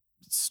Home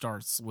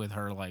starts with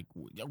her like,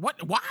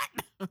 what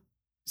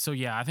so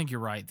yeah, I think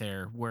you're right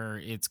there, where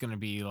it's gonna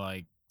be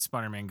like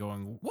Spider-Man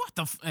going, what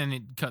the and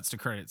it cuts to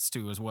credits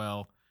too as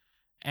well.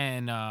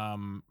 And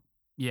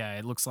yeah,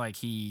 it looks like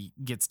he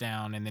gets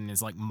down and then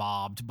is like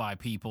mobbed by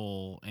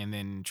people and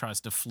then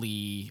tries to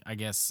flee. I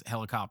guess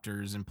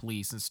helicopters and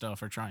police and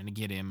stuff are trying to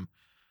get him.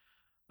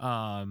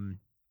 And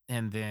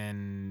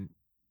then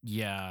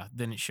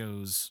then it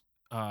shows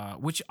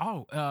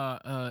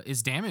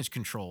is Damage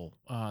Control.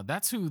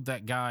 That's who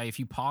that guy, if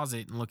you pause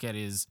it and look at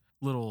his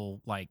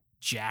little like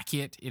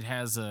jacket, it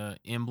has a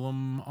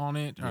emblem on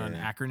it or an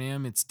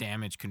acronym. It's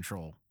Damage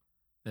Control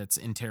that's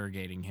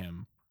interrogating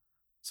him.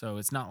 So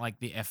it's not like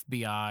the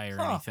FBI or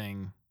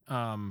anything.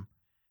 And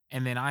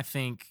then I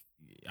think,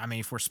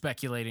 if we're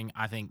speculating,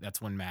 I think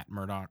that's when Matt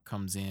Murdock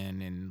comes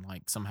in and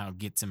like somehow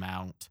gets him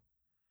out.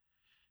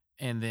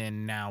 And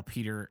then now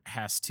Peter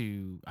has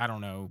to, I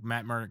don't know,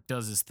 Matt Murdock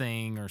does his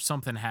thing or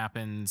something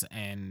happens,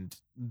 and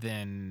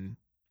then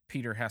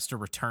Peter has to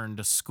return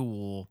to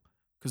school,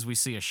 because we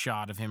see a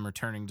shot of him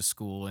returning to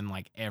school and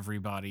like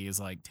everybody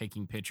is like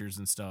taking pictures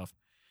and stuff.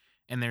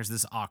 And there's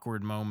this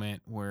awkward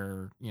moment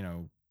where,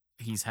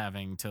 he's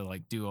having to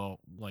like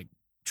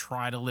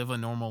try to live a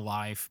normal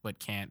life, but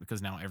can't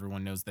because now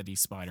everyone knows that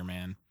he's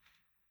Spider-Man.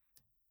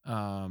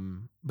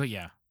 But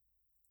yeah,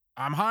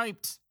 I'm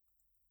hyped.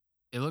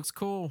 It looks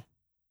cool.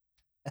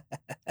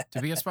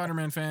 To be a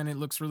Spider-Man fan, it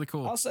looks really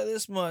cool. I'll say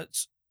this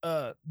much: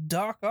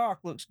 Doc Ock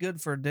looks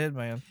good for a dead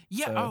man.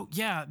 Yeah. So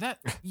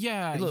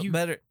Yeah. he looked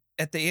better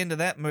at the end of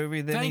that movie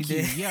than he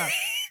did. Yeah.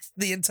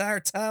 The entire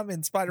time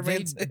in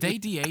Spider-Man. They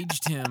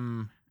de-aged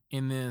him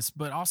in this,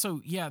 but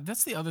also, yeah,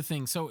 that's the other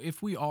thing. So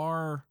if we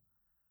are,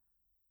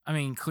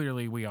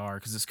 clearly we are,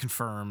 because it's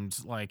confirmed,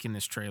 like in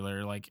this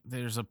trailer, like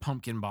there's a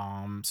pumpkin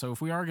bomb. So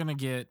if we are gonna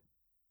get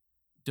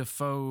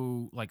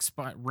Dafoe, like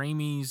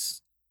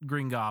Raimi's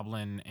Green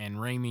Goblin and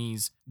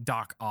Raimi's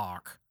Doc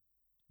Ock,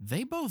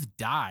 they both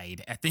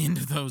died at the end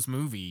of those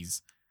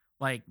movies.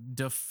 Like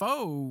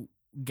Dafoe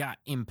got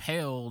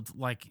impaled,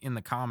 like in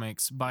the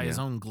comics, by his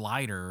own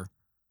glider,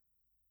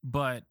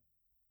 but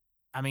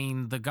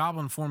the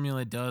Goblin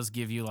formula does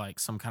give you like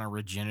some kind of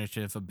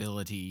regenerative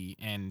ability,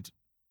 and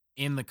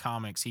in the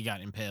comics he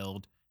got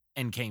impaled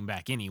and came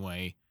back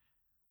anyway.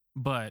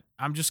 But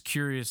I'm just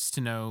curious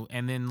to know.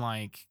 And then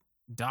like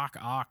Doc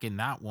Ock in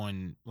that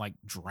one like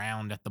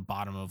drowned at the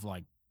bottom of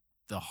like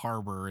the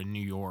harbor in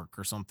New York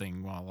or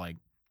something, while like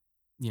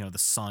the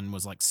sun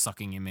was like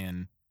sucking him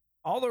in.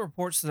 All the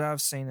reports that I've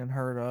seen and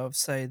heard of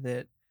say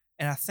that,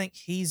 and I think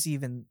he's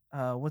even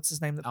what's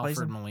his name that plays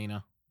him? Alfred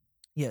Molina.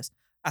 Yes.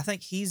 I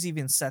think he's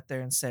even sat there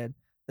and said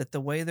that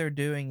the way they're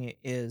doing it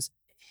is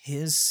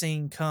his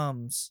scene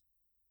picks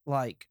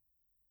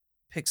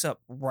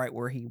up right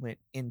where he went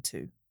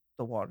into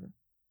the water.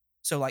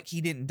 So like he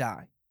didn't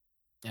die,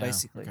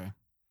 basically. Okay.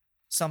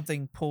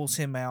 Something pulls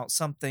him out,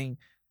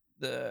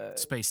 the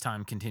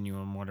space-time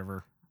continuum,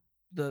 whatever.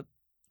 The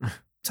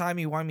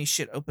timey-wimey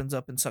shit opens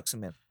up and sucks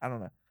him in. I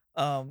don't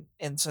know.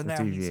 And so the now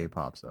TVA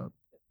pops up.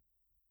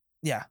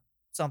 Yeah,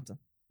 something.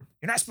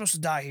 You're not supposed to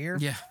die here.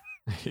 Yeah.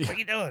 What are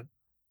you doing?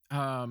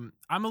 I'm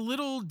a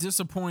little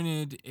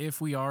disappointed if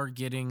we are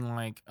getting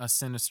like a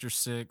Sinister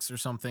Six or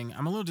something.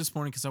 I'm a little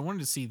disappointed because I wanted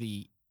to see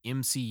the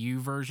MCU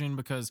version,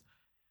 because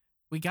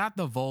we got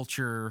the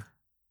Vulture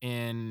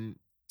in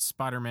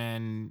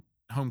Spider-Man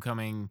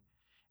Homecoming,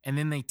 and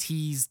then they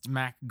teased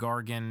Mac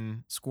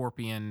Gargan,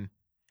 Scorpion,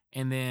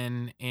 and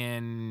then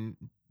in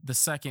the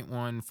second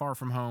one, Far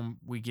From Home,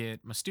 we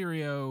get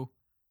Mysterio,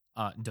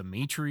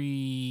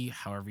 Dimitri,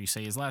 however you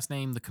say his last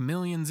name, the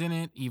Chameleon's in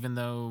it, even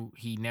though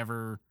he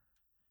never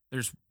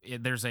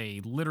there's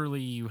a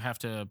literally you have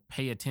to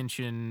pay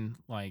attention,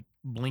 like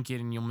blink it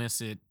and you'll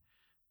miss it.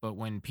 But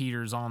when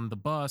Peter's on the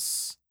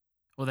bus,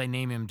 well,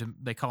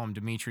 they call him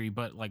Dimitri,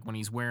 but like when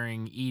he's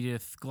wearing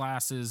Edith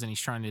glasses and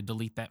he's trying to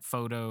delete that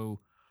photo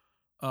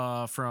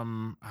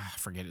from I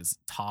forget his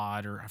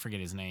Todd or I forget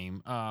his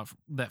name,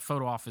 that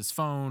photo off his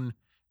phone,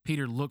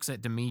 Peter looks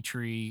at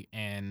Dimitri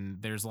and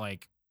there's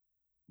like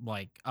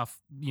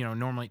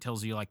normally it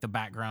tells you like the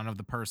background of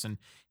the person.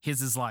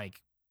 His is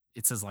like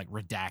it says like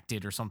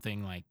redacted or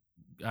something like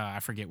I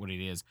forget what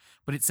it is,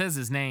 but it says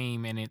his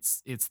name and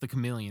it's the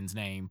chameleon's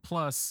name.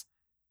 Plus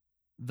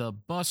the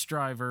bus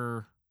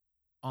driver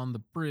on the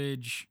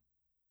bridge,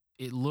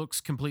 it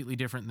looks completely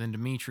different than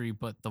Dimitri,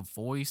 but the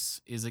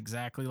voice is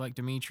exactly like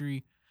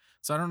Dimitri.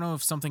 So I don't know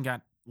if something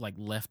got like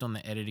left on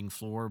the editing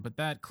floor, but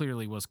that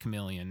clearly was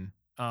Chameleon.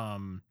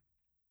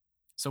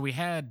 So we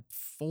had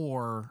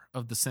 4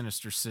 of the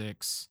Sinister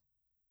Six,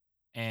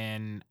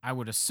 and I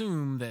would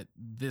assume that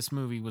this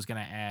movie was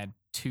going to add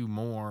 2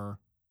 more,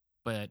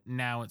 but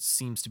now it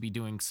seems to be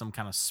doing some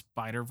kind of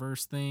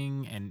Spider-Verse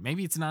thing, and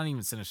maybe it's not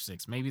even Sinister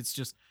Six. Maybe it's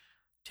just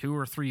 2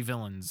 or 3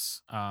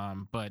 villains.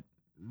 But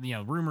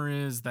rumor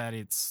is that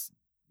it's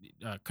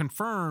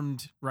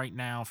confirmed right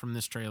now from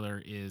this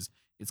trailer is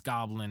it's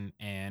Goblin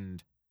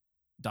and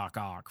Doc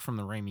Ock from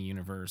the Raimi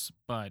universe.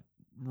 But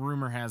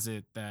rumor has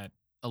it that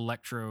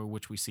Electro,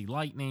 which we see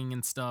lightning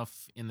and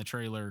stuff in the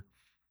trailer,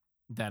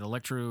 that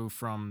Electro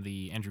from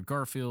the Andrew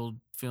Garfield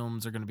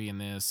films are going to be in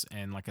this.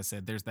 And like I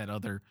said, there's that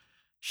other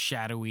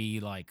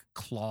shadowy, like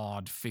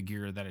clawed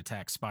figure that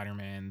attacks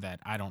Spider-Man that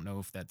I don't know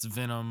if that's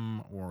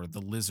Venom or the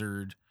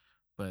Lizard,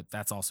 but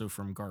that's also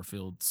from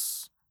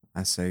Garfield's.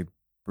 I say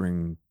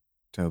bring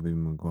Tobey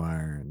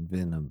Maguire and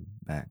Venom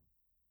back.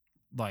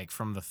 Like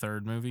from the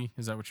 3rd movie?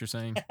 Is that what you're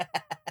saying?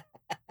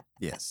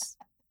 Yes.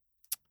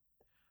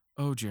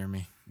 Oh,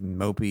 Jeremy.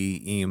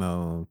 Mopey,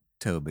 emo,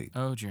 Toby.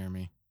 Oh,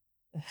 Jeremy.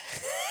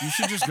 You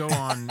should just go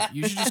on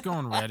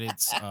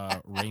Reddit's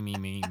Raimi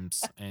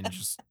memes and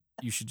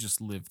you should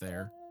just live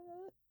there.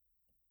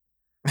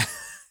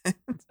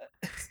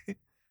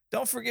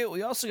 Don't forget,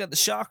 we also got the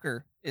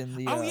Shocker in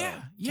the. Oh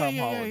yeah. Tom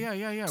Holland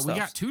We stuff.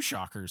 got 2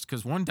 Shockers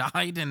because one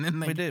died and then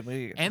We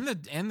did. and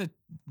the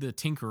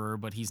Tinkerer,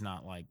 but he's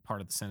not like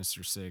part of the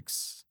Sinister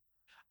Six.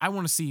 I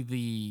want to see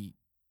the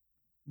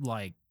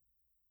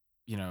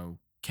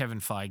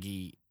Kevin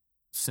Feige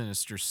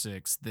Sinister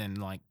Six, then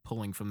like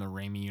pulling from the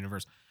Raimi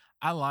universe.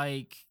 I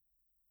like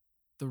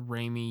the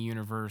Raimi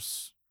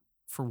universe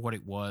for what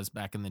it was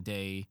back in the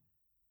day.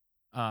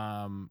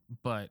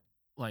 But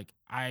like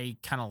I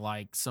kind of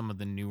like some of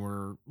the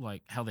newer,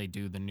 like how they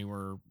do the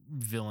newer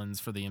villains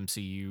for the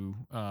MCU,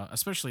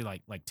 especially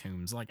like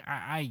Toomes. Like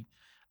I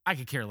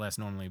could care less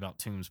normally about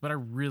Toomes, but I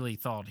really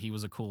thought he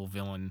was a cool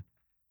villain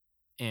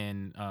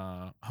in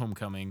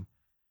Homecoming.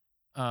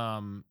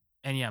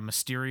 And yeah,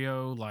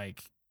 Mysterio,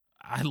 like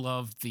I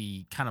love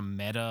the kind of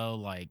meta,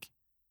 like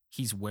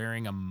he's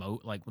wearing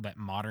like that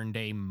modern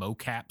day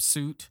mocap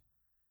suit.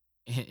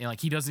 And,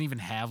 like he doesn't even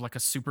have like a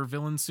super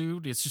villain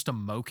suit. It's just a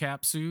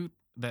mocap suit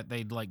that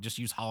they'd like just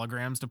use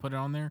holograms to put it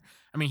on there.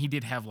 I mean, he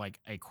did have like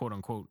a quote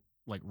unquote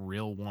like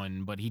real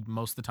one, but he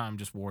most of the time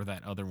just wore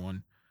that other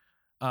one.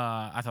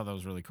 I thought that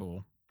was really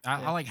cool.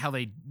 I like how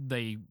they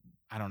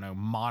I don't know,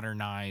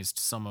 modernized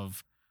some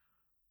of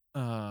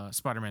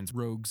Spider-Man's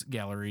rogues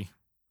gallery.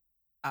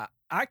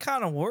 I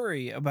kind of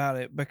worry about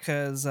it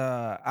because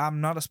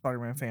I'm not a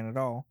Spider-Man fan at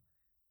all.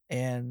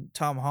 And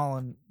Tom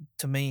Holland,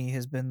 to me,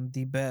 has been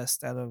the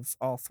best out of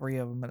all 3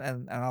 of them.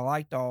 And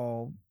I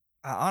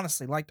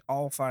honestly liked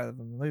all 5 of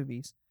the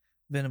movies.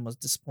 Venom was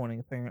disappointing,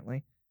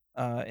 apparently,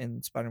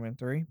 in Spider-Man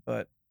 3.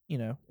 But,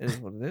 it is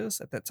what it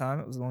is. At that time,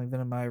 it was the only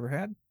Venom I ever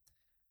had.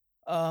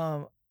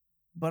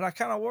 But I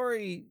kind of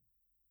worry,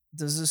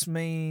 does this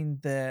mean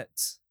that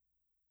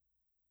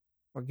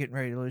we're getting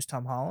ready to lose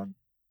Tom Holland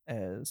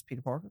as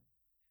Peter Parker?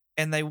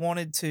 And they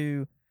wanted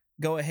to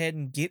go ahead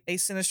and get a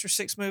Sinister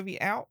Six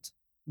movie out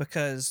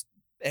because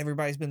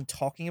everybody's been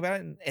talking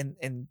about it,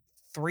 and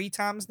 3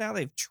 times now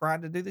they've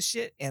tried to do the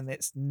shit and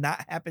it's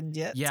not happened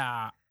yet.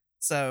 Yeah.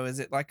 So is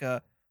it like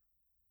a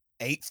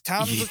 8th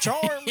time's the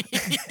charm?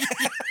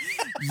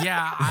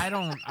 Yeah,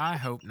 I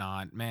hope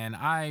not, man.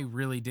 I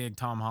really dig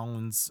Tom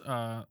Holland's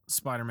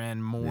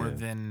Spider-Man more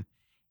than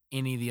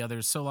any of the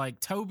others. So like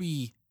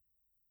Toby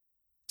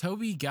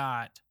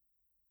got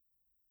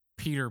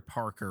Peter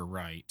Parker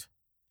right,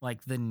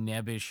 like the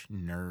nebbish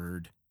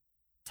nerd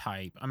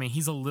type. I mean,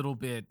 he's a little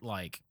bit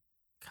like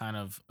kind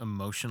of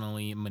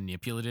emotionally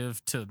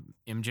manipulative to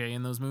MJ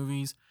in those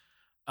movies.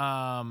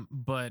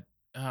 But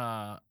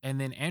and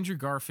then Andrew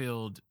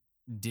Garfield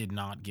did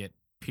not get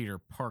Peter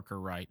Parker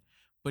right,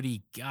 but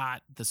he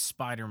got the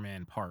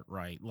Spider-Man part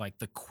right, like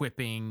the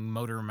quipping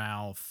motor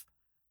mouth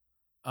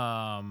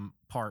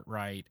part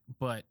right.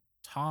 But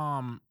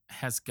Tom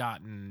has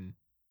gotten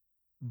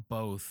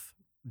both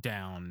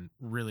down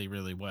really,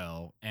 really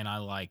well, and I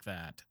like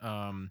that.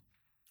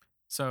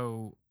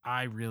 So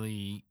I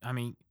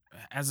mean,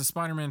 as a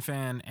Spider-Man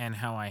fan and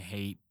how I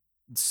hate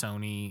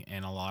Sony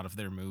and a lot of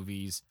their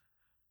movies,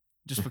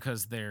 just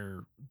because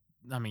they're.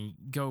 I mean,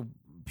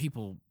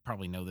 people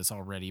probably know this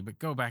already, but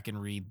go back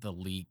and read the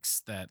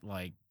leaks that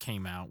like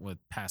came out with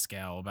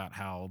Pascal about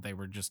how they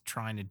were just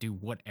trying to do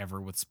whatever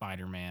with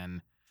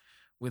Spider-Man,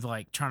 with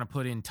like trying to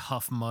put in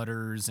Tough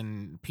Mudders,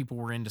 and people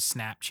were into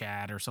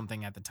Snapchat or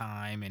something at the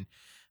time, and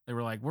they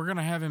were like, we're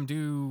gonna have him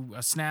do a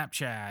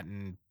Snapchat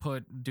and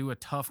do a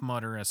Tough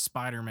Mudder as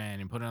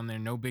Spider-Man and put it on there,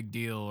 no big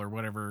deal or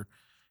whatever.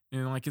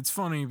 And like it's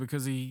funny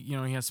because he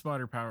has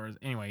spider powers.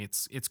 Anyway,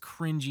 it's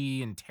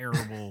cringy and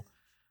terrible.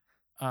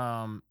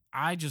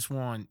 I just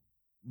want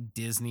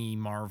Disney,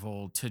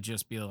 Marvel to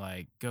just be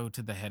like, go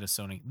to the head of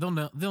Sony.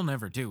 They'll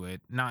never do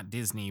it. Not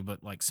Disney,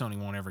 but like Sony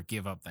won't ever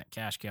give up that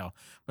cash cow.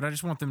 But I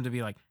just want them to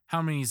be like,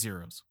 how many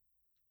zeros?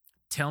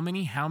 Tell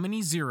me how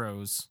many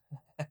zeros.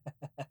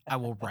 I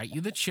will write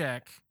you the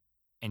check,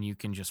 and you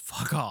can just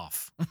fuck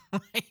off.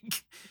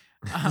 Like,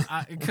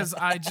 because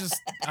I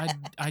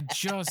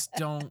just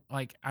don't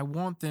like. I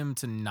want them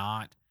to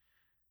not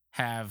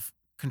have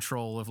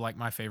control of like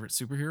my favorite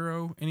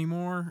superhero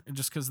anymore,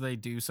 just because they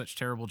do such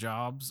terrible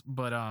jobs.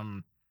 But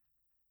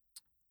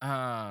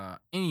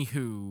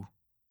anywho,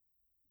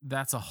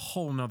 that's a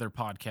whole nother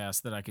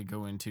podcast that I could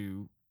go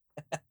into.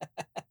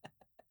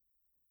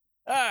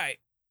 All right,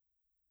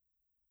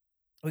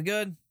 we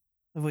good?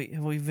 Have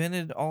we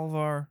vented all of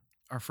our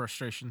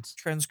frustrations,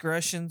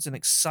 transgressions, and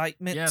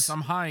excitement? Yes,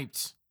 I'm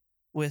hyped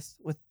with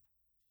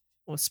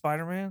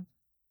Spider-Man.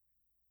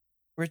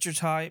 Richard's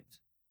hyped.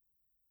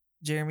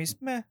 Jeremy's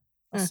meh.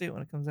 I'll see it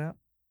when it comes out.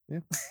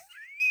 Yeah.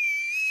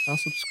 I'll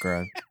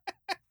subscribe.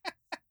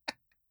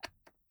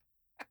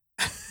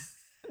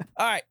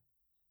 All right.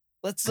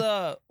 Let's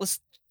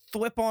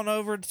thwip on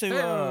over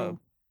to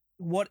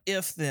What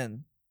If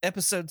then.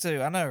 Episode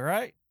 2. I know,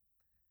 right?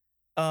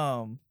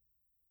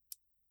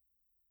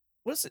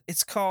 What is it?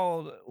 It's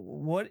called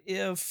What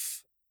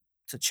If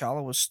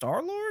T'Challa was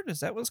Star-Lord? Is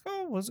that what it's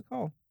called? What is it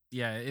called?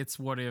 Yeah, it's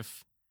What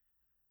If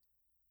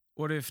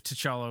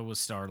T'Challa was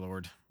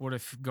Star-Lord? What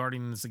if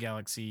Guardians of the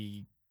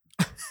Galaxy?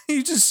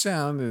 You just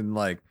sounded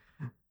like,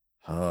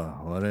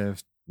 what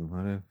if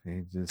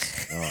he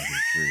just, good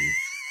grief.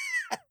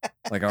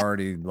 Like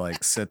already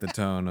like set the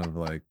tone of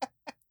like,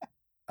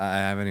 I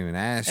haven't even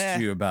asked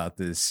you about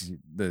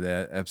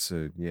that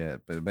episode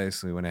yet, but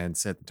basically when I had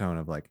set the tone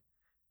of like,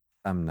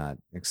 I'm not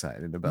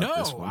excited about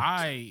this one. No,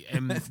 I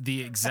am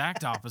the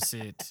exact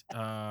opposite.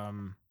 I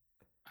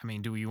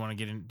mean, do you want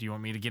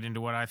me to get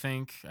into what I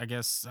think? I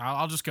guess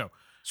I'll just go.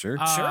 Sure.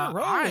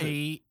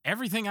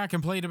 Everything I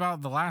complained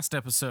about the last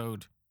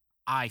episode,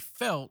 I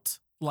felt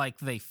like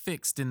they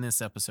fixed in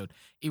this episode.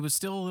 It was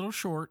still a little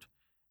short,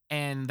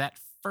 and that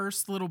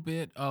first little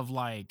bit of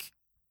like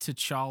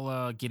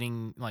T'Challa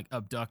getting like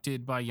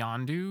abducted by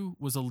Yondu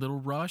was a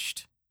little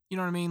rushed. You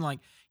know what I mean? Like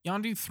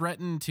Yondu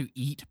threatened to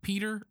eat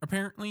Peter,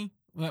 apparently,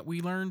 that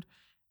we learned.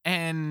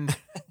 And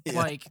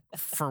like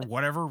for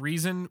whatever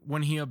reason,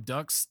 when he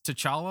abducts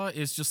T'Challa,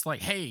 is just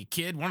like, hey,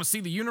 kid, want to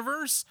see the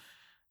universe?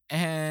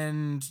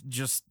 And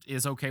just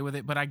is okay with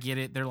it. But I get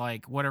it. They're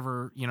like,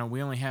 whatever,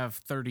 we only have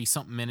 30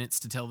 something minutes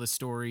to tell this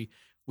story.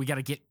 We got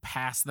to get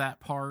past that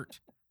part.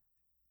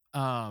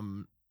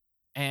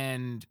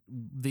 And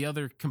the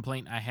other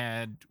complaint I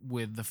had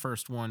with the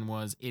first one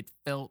was it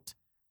felt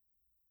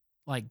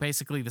like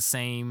basically the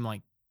same,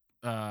 like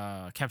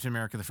Captain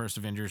America, the First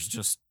Avengers,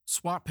 just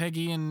swap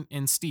Peggy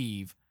and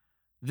Steve.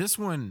 This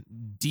one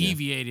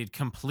deviated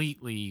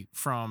completely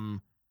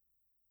from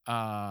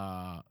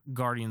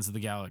Guardians of the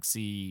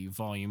Galaxy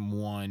Volume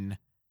 1,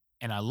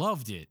 and I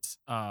loved it.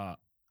 I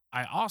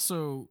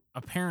also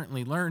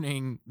apparently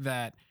learning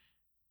that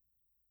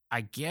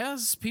I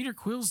guess Peter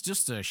Quill's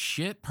just a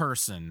shit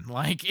person.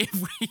 Like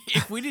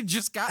if we'd have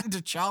just gotten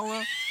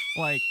T'Challa,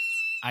 like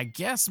I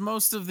guess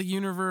most of the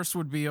universe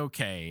would be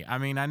okay. I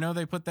mean, I know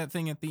they put that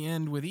thing at the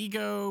end with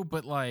Ego,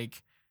 but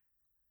like,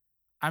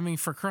 I mean,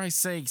 for Christ's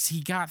sakes,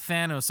 he got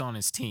Thanos on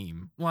his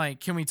team.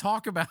 Like, can we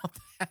talk about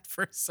that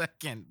for a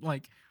second?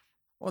 Like,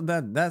 well,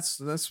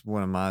 that's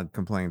one of my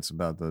complaints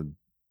about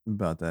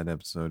that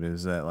episode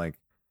is that like,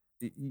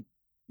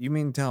 you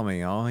mean tell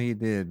me all he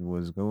did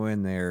was go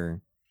in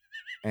there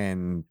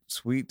and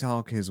sweet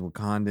talk his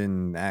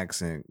Wakandan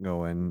accent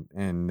going,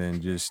 and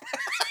then just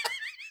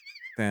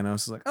Thanos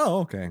is like, oh,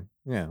 okay,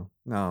 yeah,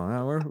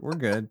 no, we're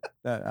good.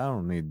 I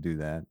don't need to do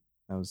that.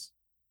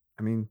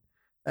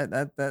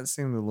 That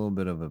seemed a little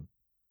bit of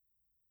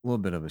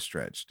a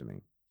stretch to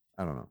me.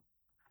 I don't know.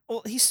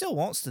 Well, he still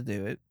wants to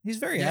do it. He's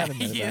very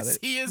adamant about it.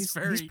 He's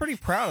pretty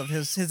proud of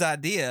his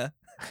idea.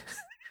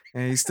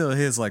 And he still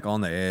is like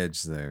on the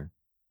edge there.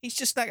 He's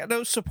just not got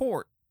no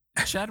support.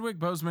 Chadwick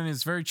Boseman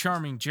is very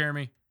charming,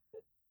 Jeremy.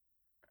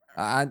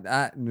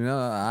 I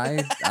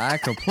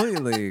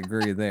completely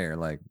agree there.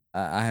 Like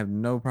I have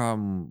no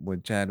problem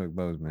with Chadwick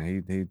Boseman.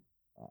 He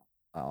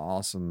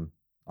awesome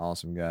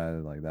guy.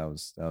 Like that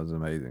was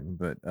amazing.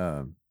 But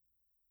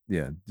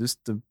yeah,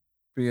 just to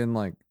being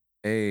like,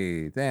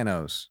 hey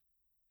Thanos,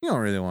 you don't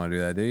really want to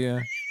do that, do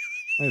you?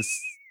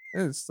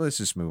 Let's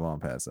just move on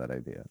past that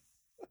idea.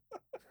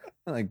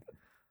 Like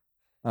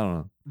I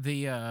don't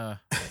know.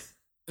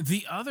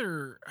 The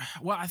other,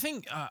 well, I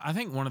think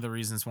one of the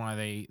reasons why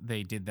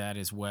they did that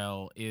as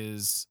well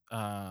is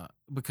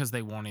because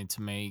they wanted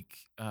to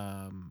make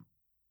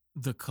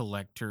the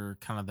Collector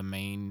kind of the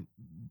main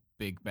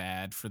big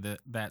bad for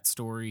that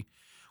story,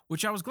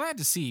 which I was glad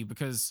to see,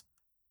 because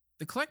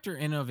the Collector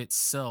in of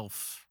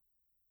itself,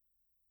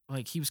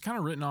 like, he was kind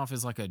of written off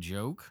as like a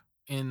joke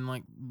in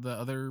like the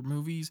other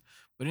movies,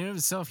 but in of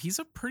itself, he's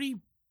a pretty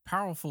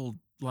powerful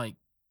like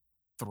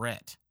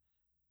threat.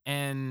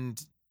 And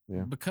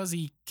Yeah. because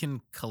he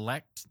can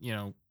collect,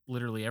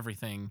 literally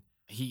everything,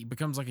 he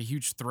becomes like a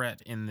huge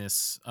threat in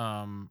this,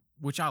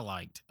 which I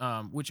liked.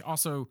 Which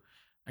also,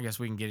 I guess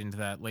we can get into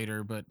that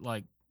later, but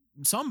like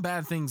some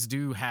bad things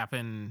do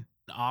happen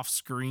off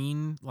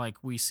screen. Like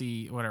we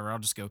see, whatever, I'll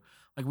just go.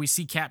 Like we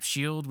see Cap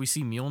Shield, we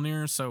see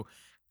Mjolnir. So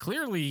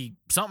clearly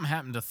something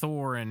happened to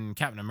Thor and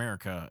Captain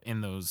America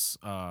in those,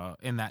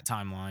 in that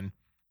timeline.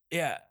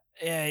 Yeah,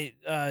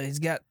 he's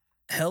got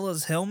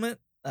Hela's helmet.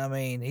 I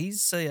mean,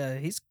 he's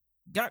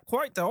got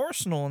quite the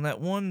arsenal in that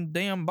one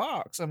damn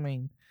box. I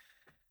mean,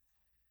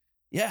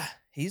 yeah,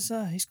 he's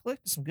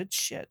collected some good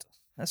shit.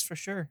 That's for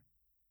sure.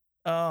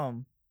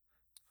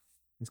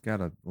 He's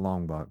got a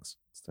long box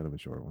instead of a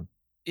short one.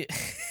 it-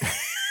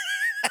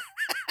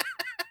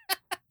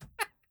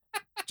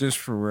 Just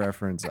for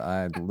reference,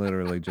 I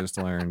literally just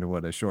learned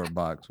what a short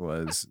box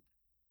was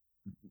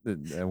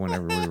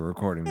whenever we were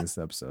recording this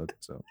episode.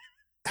 So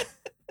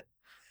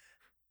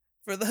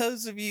for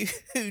those of you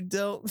who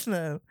don't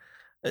know,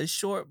 a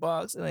short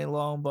box and a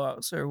long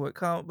box are what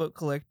comic book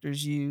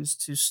collectors use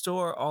to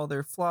store all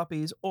their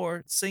floppies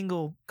or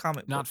single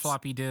comic Not books.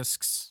 floppy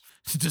disks.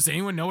 Does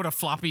anyone know what a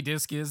floppy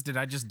disk is? Did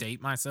I just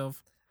date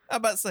myself? I'm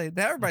about to say,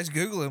 now everybody's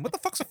Googling, what the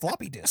fuck's a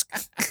floppy disk?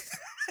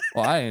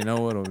 well, I didn't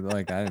know what it was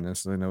like. I didn't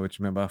necessarily know what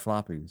you meant by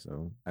floppy,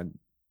 so I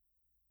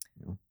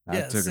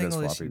Yeah, took it as single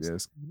floppy issues.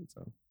 disk.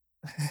 So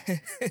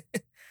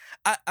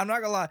I'm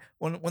not gonna lie.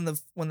 When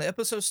the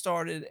episode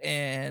started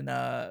and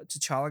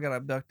T'Challa got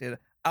abducted,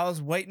 I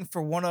was waiting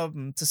for one of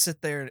them to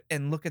sit there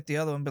and look at the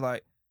other one and be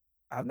like,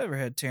 "I've never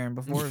had Terran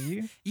before, have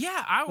you?"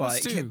 Yeah, I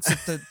was Like too.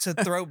 to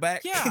throw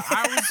back. Yeah,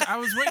 I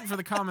was waiting for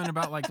the comment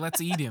about like,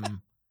 let's eat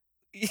him.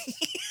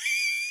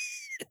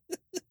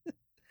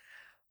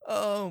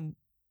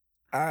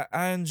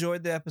 I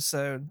enjoyed the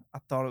episode. I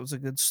thought it was a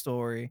good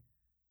story.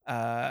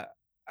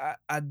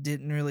 I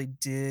didn't really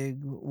dig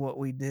what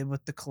we did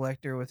with the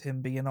Collector, with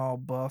him being all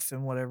buff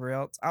and whatever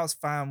else. I was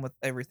fine with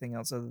everything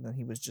else other than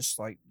he was just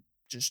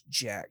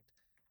jacked.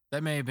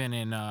 That may have been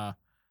in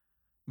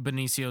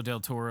Benicio del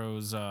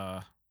Toro's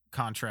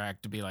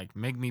contract to be like,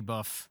 make me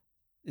buff.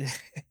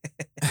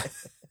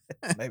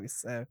 Maybe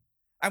so.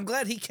 I'm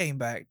glad he came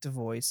back to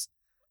voice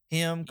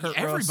him, Kurt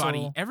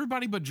Russell.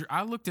 Everybody but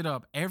I looked it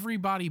up.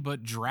 Everybody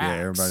but Drax. yeah,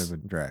 everybody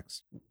but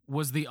Drax.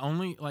 Was the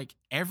only, like,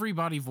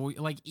 everybody voice,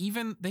 like,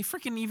 even they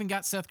freaking even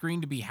got Seth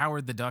Green to be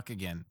Howard the Duck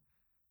again.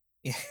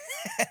 Yeah.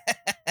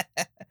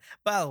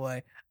 By the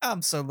way,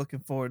 I'm so looking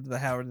forward to the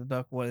Howard the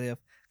Duck What If,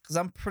 because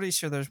I'm pretty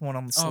sure there's one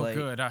on the slate.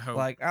 Oh, good. I hope.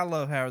 Like, I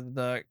love Howard the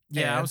Duck.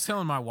 Yeah, I and was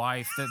telling my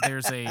wife that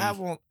there's a I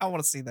want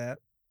to see that.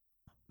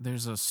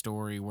 there's a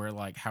story where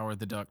like Howard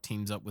the Duck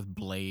teams up with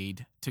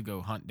Blade to go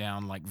hunt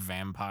down like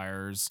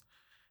vampires.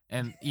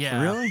 And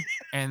yeah, Really?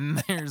 and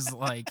there's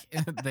like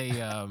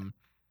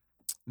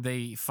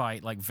they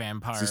fight like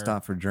vampire Does he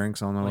stop for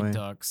drinks on the like way?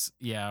 ducks.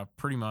 Yeah,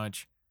 pretty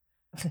much.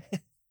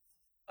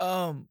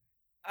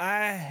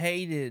 I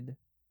hated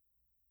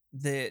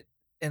that,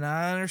 and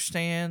I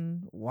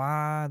understand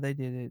why they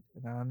did it,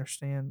 and I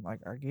understand, like,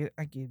 I get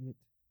it.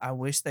 I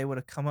wish they would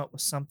have come up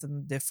with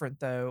something different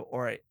though,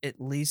 or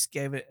at least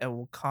gave it a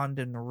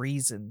Wakandan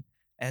reason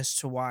as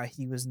to why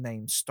he was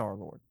named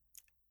Star-Lord.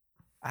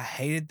 I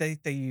hated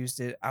that they used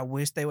it. I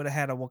wish they would have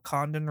had a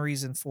Wakandan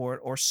reason for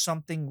it, or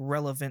something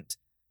relevant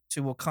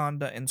to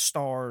Wakanda and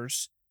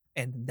stars,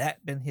 and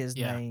that been his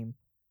Yeah. name,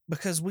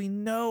 because we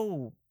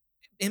know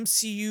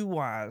MCU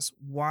wise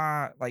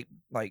why,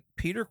 like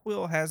Peter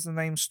Quill has the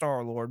name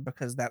Star-Lord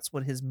because that's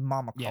what his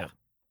mama called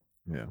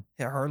Yeah.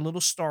 Yeah. her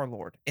little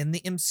Star-Lord in the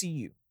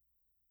MCU.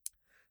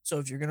 So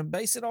if you're gonna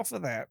base it off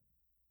of that,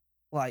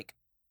 like,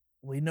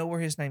 we know where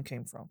his name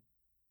came from.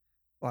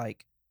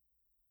 Like,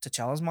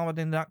 T'Challa's mama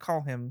did not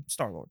call him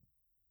Star-Lord.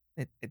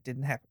 It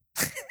didn't happen.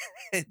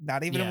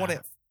 Not even in What Yeah.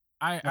 If.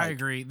 I Like-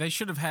 agree. They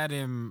should have had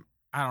him.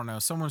 I don't know.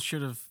 Someone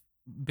should have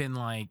been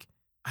like,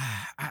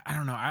 I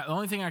don't know. The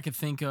only thing I could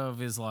think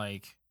of is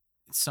like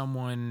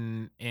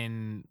someone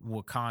in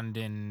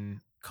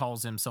Wakandan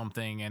calls him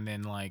something, and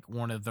then like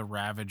one of the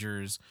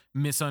Ravagers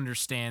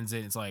misunderstands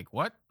it. It's like,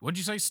 what? What'd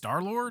you say,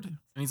 Star-Lord? And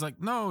he's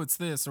like, no, it's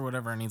this or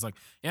whatever. And he's like,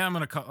 yeah, I'm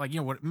gonna call, like,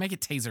 what? Make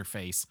it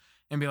Taserface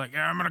and be like,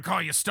 yeah, I'm gonna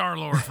call you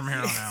Star-Lord from here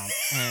on out.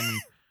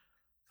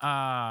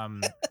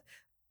 And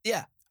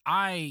Yeah,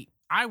 I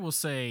will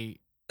say,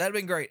 that'd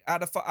been great. I'd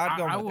go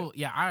I with will. it.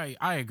 Yeah,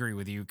 I agree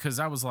with you, because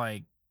I was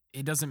like,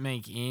 it doesn't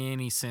make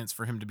any sense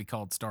for him to be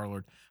called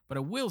Star-Lord. But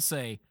I will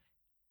say,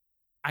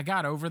 I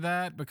got over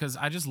that because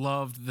I just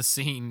loved the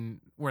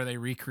scene where they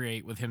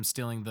recreate with him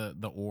stealing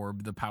the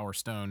orb, the Power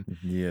Stone,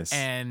 Yes.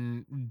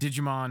 and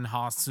Digimon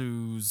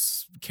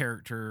Hasu's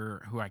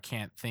character, who I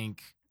can't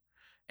think,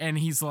 and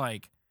he's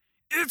like,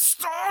 "It's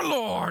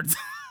Star-Lord!"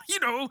 You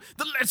know,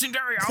 the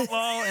legendary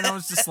outlaw. And I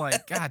was just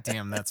like, God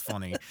damn, that's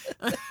funny.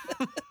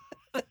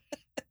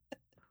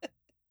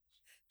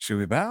 Should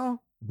we bow?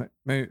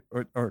 May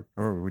or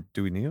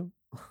do we kneel?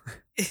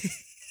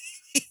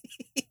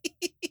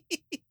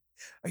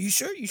 Are you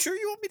sure? You sure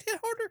you want me to hit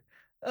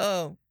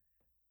harder?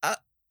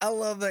 I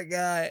love that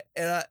guy,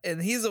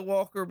 and he's a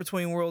walker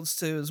between worlds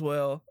too as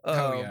well.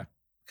 Oh, yeah.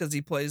 Because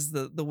he plays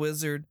the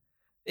wizard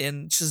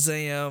in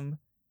Shazam,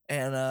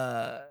 and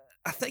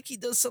I think he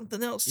does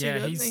something else too, Yeah,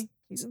 doesn't he?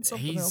 He's in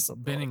something else. He's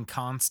been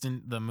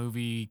in the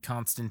movie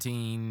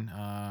Constantine,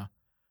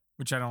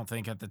 which I don't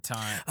think at the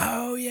time.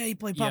 Oh yeah, he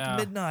played Papa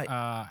Midnight.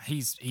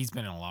 He's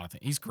been in a lot of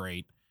things. He's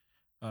great.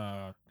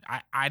 I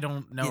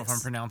don't know if I'm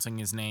Yes. pronouncing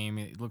his name.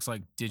 It looks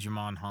like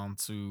Digimon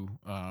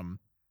Hansu.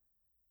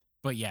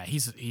 But yeah,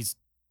 he's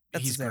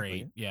That's exactly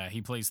great. it. Yeah,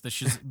 he plays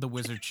the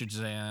wizard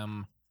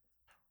Shazam.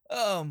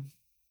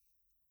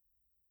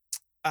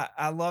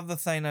 I love the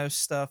Thanos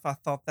stuff. I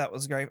thought that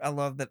was great. I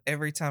love that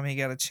every time he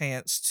got a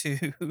chance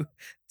to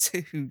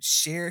to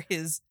share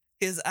his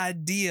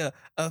idea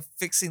of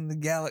fixing the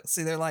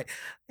galaxy, they're like,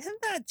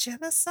 "Isn't that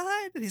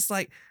genocide?" And he's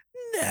like,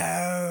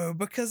 "No,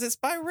 because it's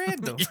by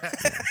random." Yeah.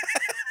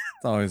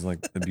 It's always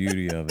like the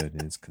beauty of it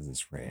is because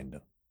it's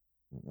random.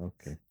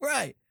 Okay.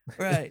 Right.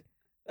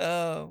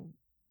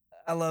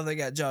 I love they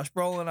got Josh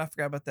Brolin. I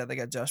forgot about that. They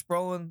got Josh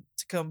Brolin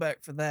to come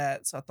back for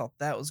that. So I thought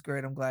that was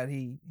great. I'm glad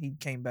he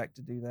came back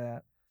to do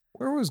that.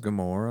 Where was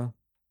Gamora?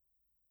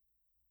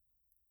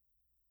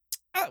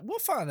 We'll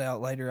find out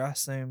later, I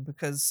assume,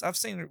 because I've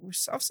seen her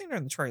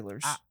in the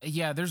trailers.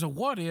 Yeah, there's a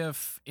what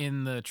if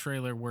in the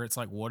trailer where it's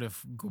like, what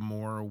if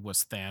Gamora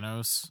was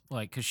Thanos?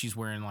 Like, because she's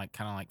wearing like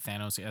kind of like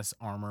Thanos-esque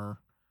armor.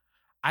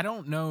 I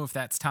don't know if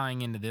that's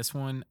tying into this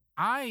one.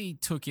 I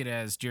took it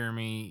as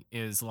Jeremy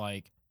is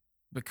like,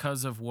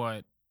 because of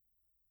what,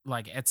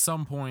 like at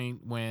some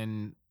point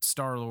when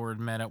Star-Lord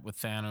met up with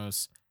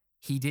Thanos,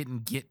 he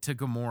didn't get to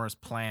Gamora's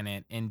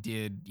planet and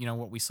did, you know,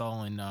 what we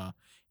saw in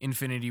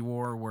Infinity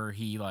War, where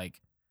he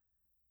like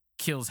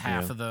kills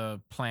half of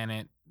the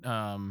planet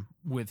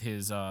with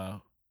his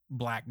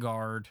black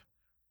guard.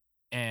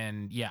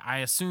 And yeah, I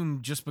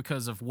assume just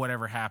because of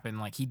whatever happened,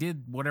 like he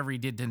did whatever he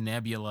did to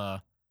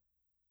Nebula,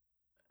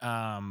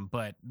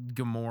 but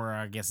Gamora,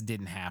 I guess,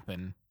 didn't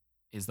happen,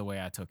 is the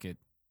way I took it.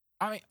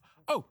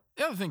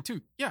 The other thing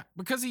too, yeah,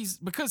 because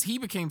he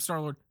became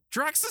Star-Lord,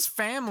 Drax's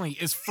family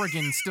is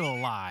friggin' still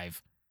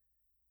alive.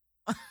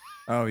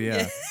 Oh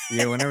yeah,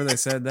 yeah. Whenever they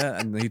said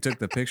that, and he took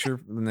the picture,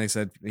 and he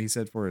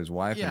said for his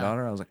wife and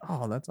daughter, I was like,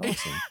 oh, that's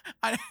awesome.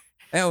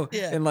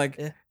 And like,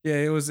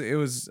 it was.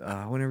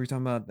 Whenever you're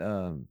talking about,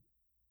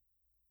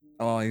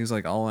 he was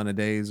like all in a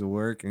days of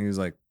work, and he was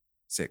like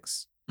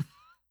 6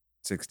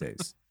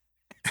 days.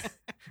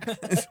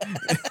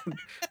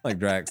 Like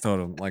Drax told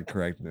him, like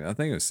corrected. I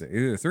think it was 6,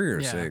 either 3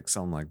 or 6,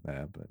 something like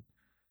that. But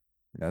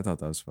yeah, I thought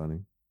that was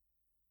funny.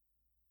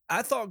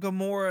 I thought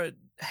Gamora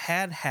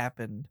had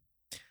happened,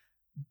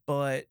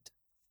 but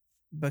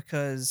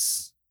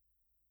because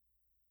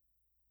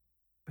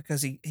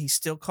he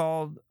still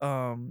called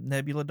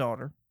Nebula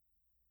daughter,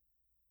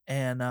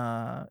 and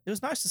it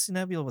was nice to see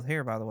Nebula with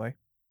hair. By the way,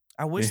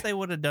 I wish they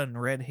would have done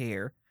red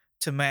hair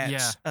to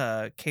match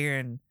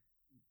Karen.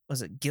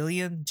 Was it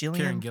Gillian?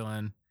 Karen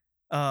Gillan.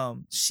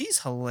 She's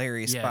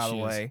hilarious, by the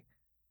way.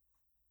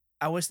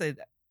 I wish they'd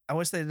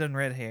done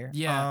red hair.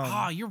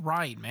 Yeah. You're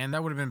right, man.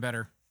 That would have been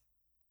better.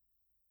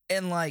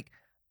 And like,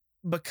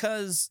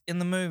 because in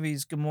the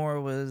movies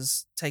Gamora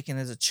was taken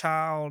as a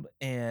child,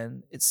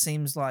 and it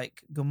seems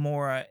like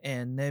Gamora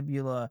and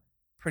Nebula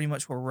pretty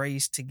much were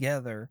raised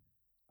together.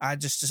 I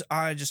just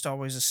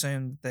always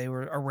assumed they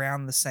were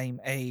around the same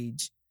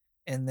age,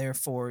 and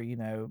therefore, you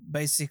know,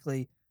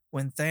 basically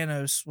when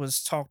Thanos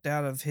was talked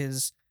out of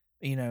his,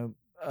 you know,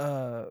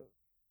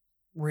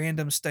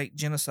 random state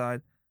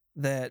genocide,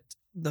 that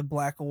the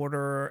Black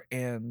Order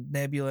and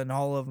Nebula and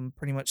all of them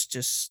pretty much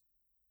just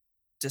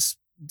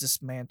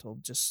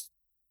dismantled, just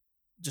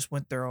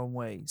went their own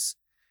ways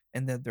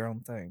and did their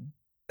own thing.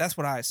 That's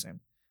what I assume.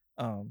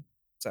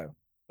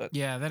 But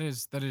yeah, that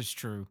is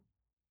true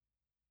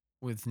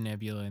with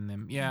Nebula and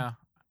them. Yeah.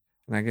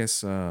 And I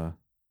guess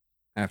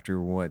after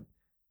what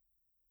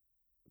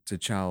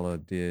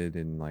T'Challa did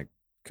in like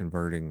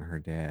converting her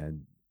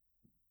dad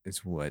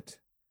is what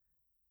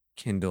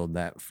kindled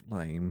that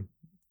flame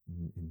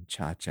in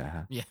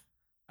Cha-Cha. Yeah,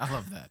 I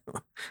love that.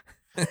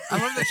 I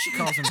love that she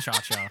calls him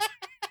Cha-Cha.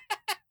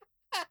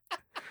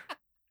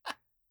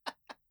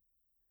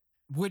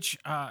 Which,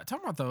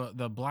 talking about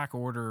the Black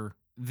Order,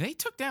 they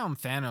took down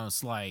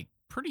Thanos like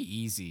pretty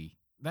easy.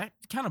 That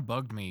kind of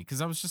bugged me because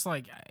I was just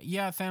like,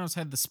 yeah, Thanos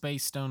had the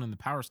Space Stone and the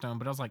Power Stone,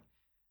 but I was like,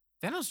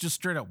 Thanos just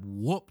straight up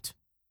whooped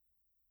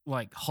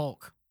like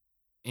Hulk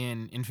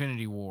in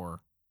Infinity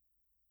War.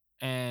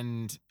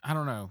 And I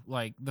don't know,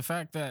 like the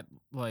fact that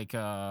like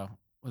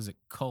was it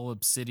Cull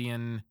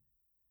Obsidian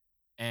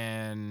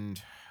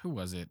and who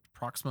was it?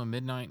 Proxima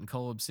Midnight and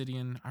Cull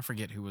Obsidian. I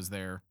forget who was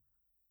there.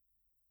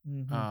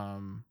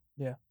 Mhm.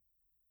 Yeah.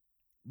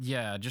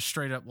 Yeah, just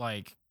straight up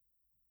like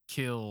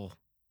kill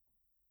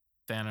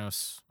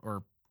Thanos,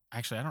 or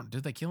actually, I don't.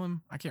 Did they kill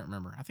him? I can't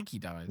remember. I think he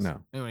dies.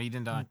 No. he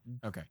didn't die.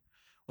 Mm-mm. Okay,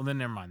 well then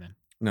never mind then.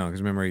 No,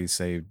 because remember he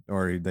saved,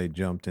 or they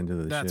jumped into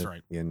the That's ship.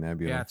 right. He and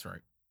Nebula. Yeah, that's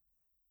right.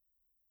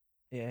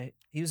 Yeah,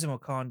 he was in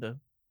Wakanda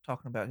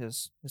talking about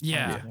his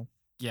Yeah. plans again.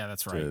 Yeah,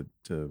 that's right.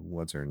 to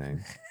what's her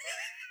name?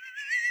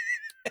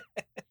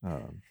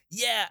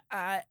 Yeah,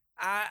 I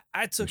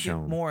took it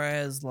Michonne. more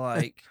as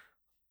like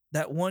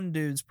that one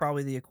dude's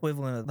probably the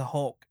equivalent of the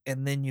Hulk,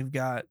 and then you've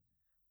got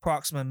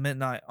Proxima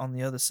Midnight on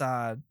the other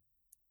side,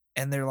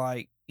 and they're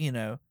like,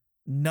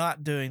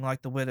 not doing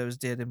like the Widows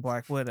did in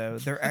Black Widow.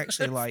 They're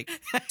actually like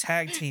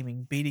tag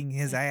teaming, beating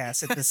his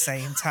ass at the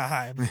same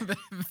time.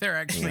 They're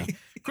actually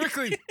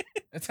quickly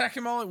attack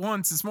him all at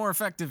once. It's more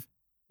effective.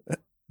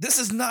 This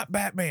is not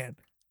Batman.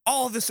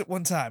 All of this at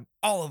one time.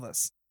 All of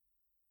us.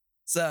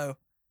 So,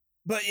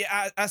 but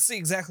yeah, I see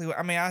exactly what,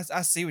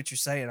 I see what you're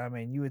saying. I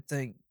mean, you would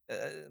think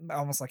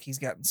almost like he's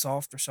gotten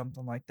soft or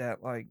something like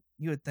that. Like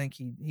you would think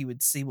he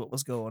would see what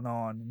was going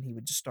on and he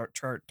would just start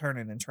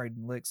turning and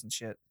trading licks and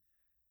shit.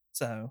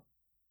 So,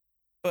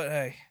 but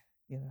hey,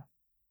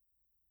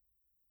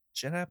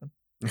 shit happened.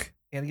 He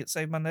had to get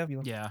saved by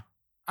Nebula. Yeah,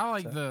 I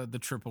like the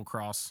triple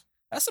cross.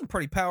 That's some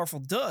pretty powerful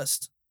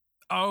dust.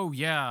 Oh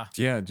yeah,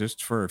 Yeah,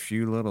 just for a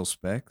few little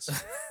specks.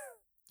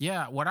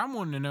 yeah. What I'm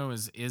wanting to know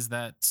is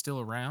that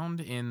still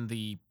around in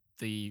the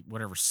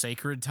whatever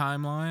sacred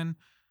timeline?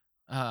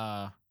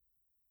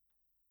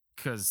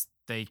 Because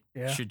they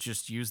should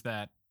just use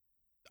that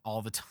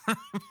all the time.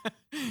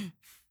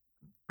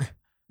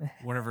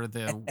 Whatever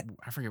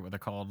I forget what they're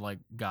called, like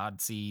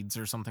God seeds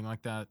or something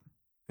like that.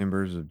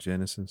 Embers of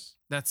Genesis.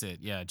 That's it.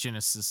 Yeah,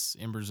 Genesis,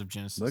 Embers of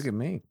Genesis. Look at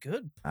me.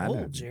 Good I pull,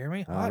 know.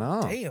 Jeremy. I Hot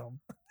know. damn.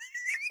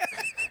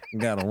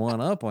 Got a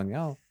one up on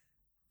y'all.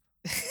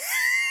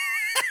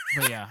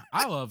 But yeah,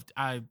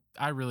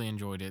 I really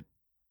enjoyed it.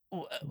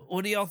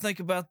 What do y'all think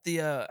about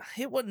the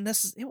it wasn't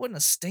a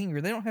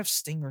stinger. They don't have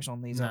stingers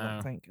on these, I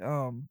No. don't think.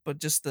 But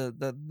just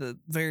the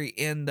very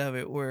end of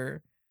it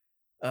where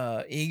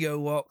Ego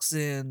walks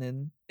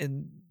in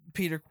and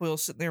Peter Quill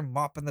sitting there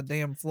mopping the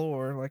damn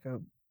floor like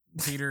a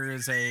Peter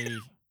is a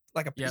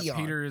like a peon.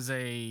 Peter is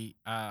a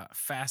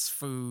fast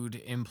food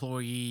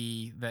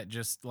employee that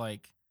just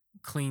like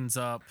cleans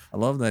up. I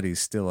love that he's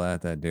still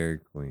at that Dairy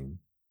Queen.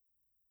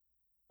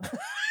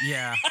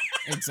 Yeah,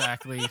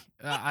 exactly.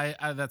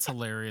 I that's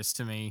hilarious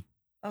to me.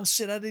 Oh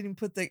shit, I didn't even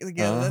put that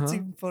together. That's Uh-huh.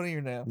 even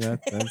funnier now.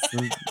 That's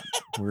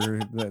where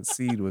that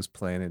seed was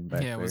planted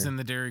back Yeah, it was there. in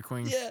the Dairy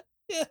Queen.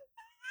 Yeah.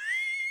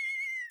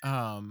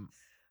 I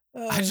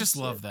Oh, just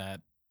shit. love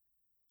that.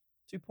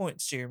 2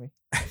 points, Jeremy.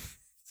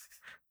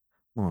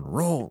 I'm on a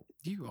roll.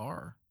 You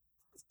are.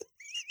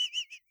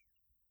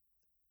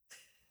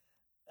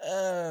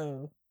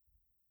 Oh.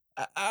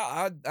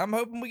 I'm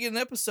hoping we get an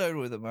episode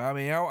with him. I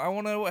mean, I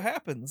want to know what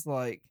happens.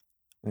 Like,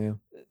 Yeah.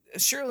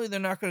 surely they're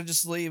not going to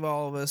just leave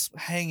all of us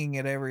hanging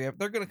at every.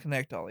 They're going to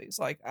connect all these.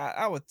 Like,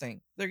 I would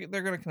think they're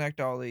going to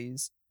connect all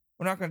these.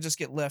 We're not going to just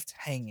get left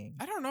hanging.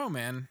 I don't know,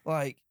 man.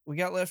 Like, we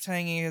got left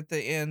hanging at the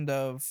end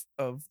of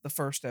the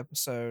first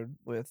episode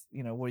with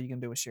what are you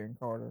going to do with Sharon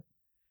Carter,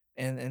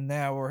 and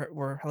now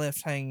we're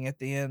left hanging at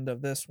the end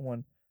of this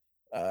one.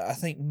 I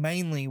think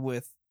mainly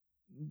with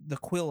the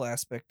Quill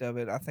aspect of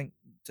it. I think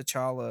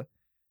T'Challa,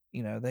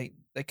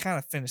 they kind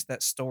of finished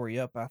that story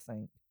up, I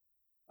think.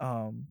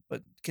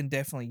 But can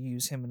definitely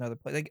use him in other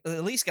places. They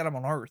at least got him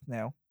on Earth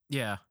now.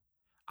 Yeah.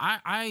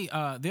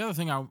 I the other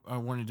thing I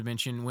wanted to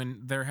mention,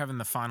 when they're having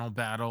the final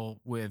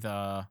battle with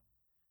the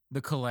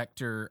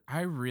Collector,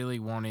 I really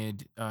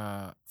wanted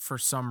for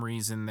some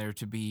reason there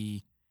to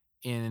be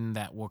in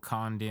that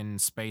Wakandan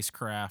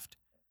spacecraft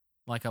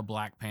like a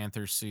Black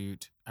Panther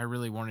suit. I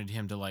really wanted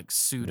him to like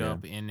suit Yeah.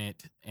 up in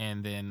it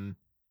and then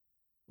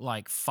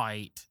like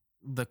fight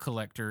the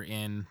Collector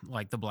in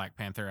like the Black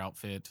Panther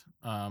outfit.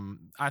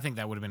 I think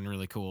that would have been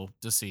really cool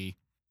to see.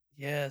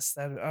 Yes,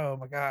 oh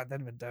my god,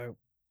 that'd have been dope.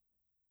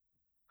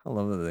 I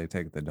love that they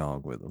take the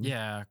dog with them.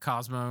 Yeah,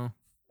 Cosmo.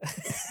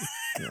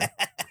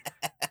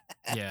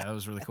 Yeah, that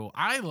was really cool.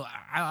 I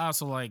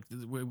also like,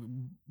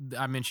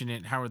 I mentioned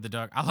it, Howard the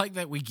Duck. I like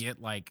that we get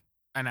like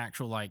an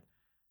actual like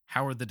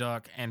Howard the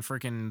Duck and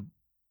freaking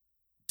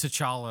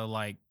T'Challa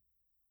like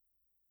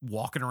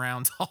walking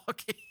around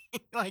talking.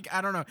 Like,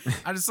 I don't know.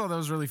 I just thought that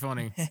was really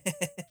funny.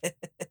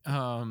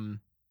 I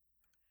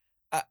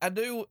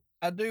do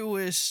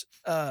wish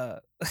I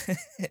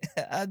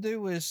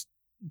do wish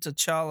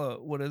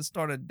T'Challa would have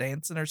started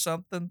dancing or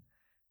something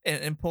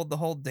and pulled the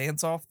whole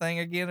dance off thing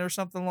again or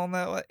something along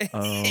that way.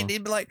 Oh. And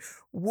he'd be like,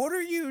 "What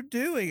are you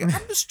doing?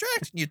 I'm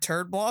distracting you,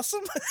 turd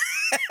blossom."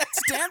 It's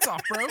a dance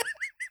off, bro.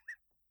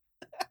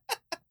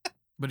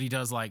 But he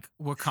does like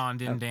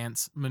Wakandan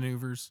dance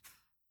maneuvers.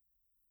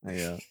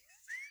 Yeah.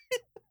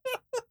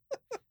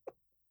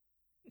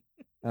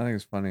 I think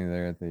it's funny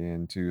there at the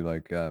end too,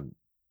 like at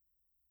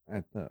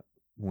the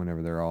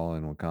whenever they're all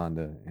in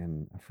Wakanda,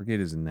 and I forget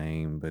his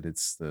name, but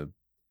it's the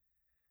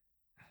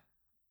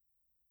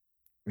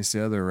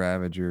other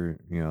Ravager,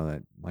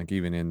 that like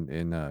even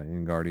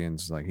in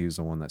Guardians, like he's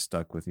the one that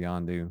stuck with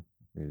Yondu.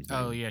 His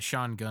Oh name. yeah,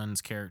 Sean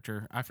Gunn's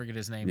character. I forget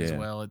his name as Yeah.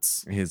 well.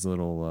 It's His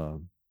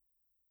little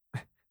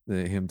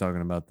him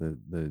talking about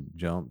the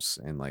jumps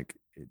and like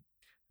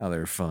how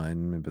they're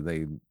fun, but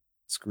they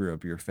screw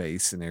up your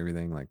face and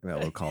everything. Like that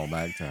will call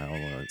back to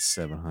all the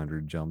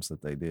 700 jumps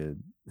that they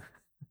did.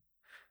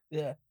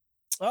 Yeah.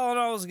 Oh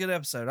no, it was a good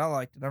episode. I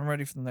liked it. I'm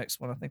ready for the next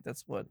one. I think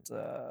that's what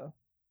I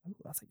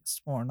think it's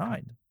tomorrow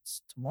night.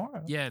 It's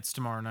tomorrow. yeah, it's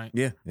tomorrow night.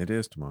 Yeah, it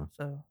is tomorrow.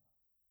 So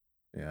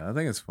Yeah, I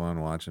think it's fun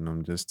watching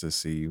them just to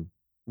see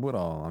what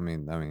all. I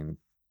mean,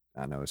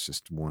 I know it's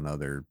just one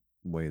other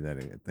way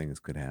that things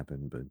could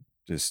happen, but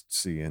just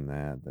seeing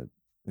that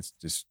it's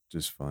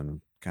just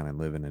fun, kind of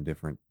living a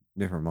different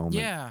moment.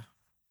 Yeah,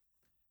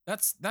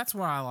 that's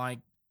why I like.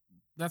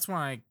 That's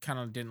why I kind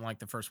of didn't like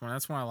the first one.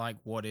 That's why I like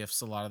What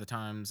Ifs a lot of the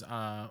times.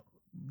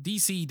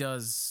 DC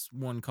does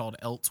one called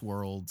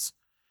Elseworlds,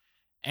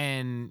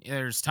 and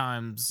there's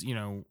times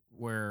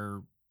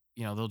where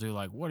they'll do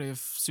like What If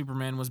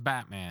Superman was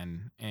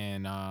Batman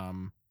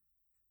and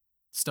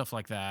stuff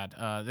like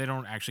that. They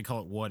don't actually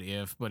call it What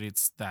If, but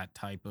it's that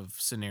type of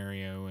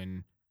scenario,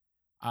 and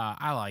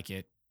I like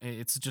it.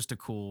 It's just a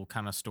cool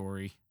kind of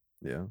story.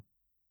 Yeah.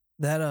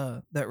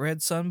 that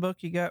Red Sun book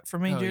you got for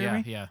me, Oh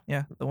Jeremy? yeah.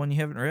 Yeah, the one you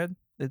haven't read.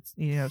 It's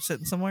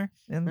sitting somewhere.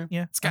 And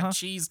yeah, It's got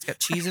cheese. It's got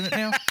cheese in it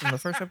now from the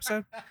first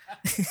episode.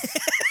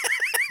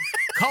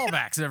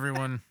 Callbacks,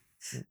 everyone.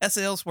 That's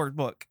the Elseworld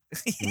book.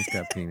 It's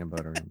got peanut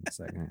butter in the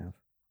second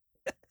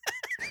half.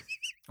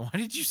 Why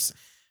did you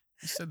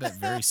said that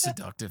very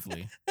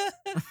seductively?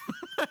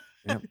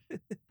 Yep.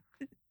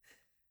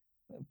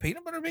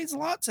 Peanut butter means a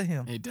lot to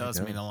him. It does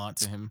mean a lot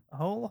to him. A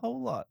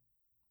whole lot.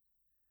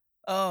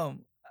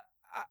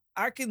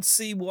 I can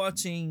see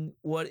watching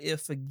What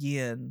If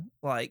again,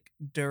 like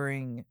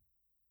during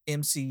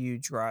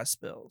MCU dry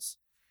spells,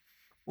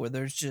 where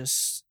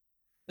there's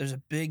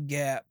a big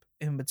gap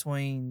in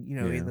between,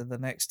 Yeah. either the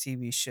next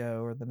TV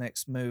show or the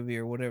next movie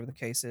or whatever the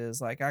case is.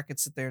 Like I could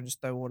sit there and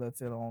just throw What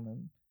If it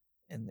on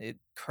and it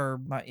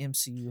curbed my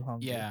MCU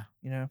hunger.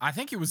 Yeah. I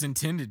think it was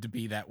intended to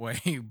be that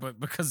way, but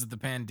because of the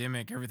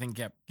pandemic, everything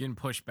kept getting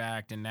pushed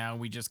back, and now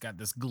we just got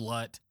this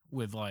glut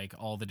with like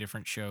all the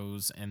different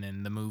shows, and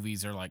then the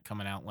movies are like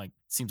coming out like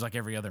seems like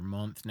every other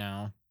month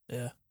now.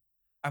 Yeah.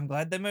 I'm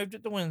glad they moved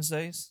it to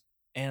Wednesdays,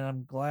 and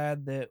I'm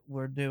glad that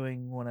we're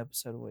doing one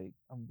episode a week.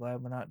 I'm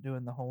glad we're not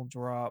doing the whole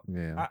drop.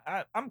 Yeah.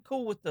 I'm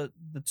cool with the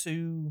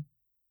two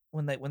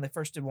when they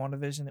first did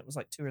WandaVision, it was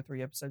like 2 or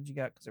 3 episodes you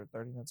got because they were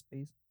 30 minutes a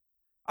piece.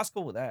 I was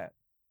cool with that.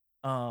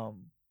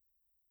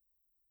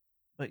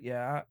 But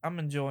yeah, I'm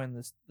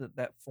enjoying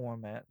that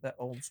format, that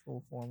old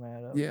school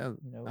format of Yeah,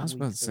 I was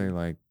about to say,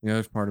 like,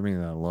 there's part of me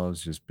that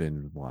loves just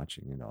binge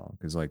watching it all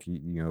because, like,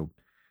 you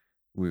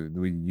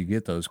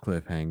get those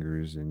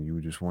cliffhangers and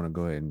you just want to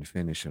go ahead and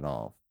finish it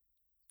off,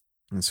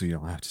 and so you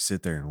don't have to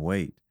sit there and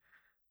wait.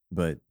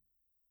 But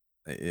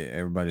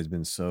everybody's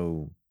been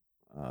so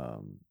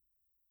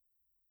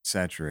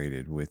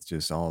saturated with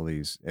just all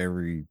these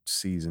every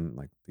season,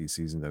 like these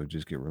seasons that would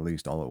just get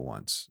released all at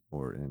once,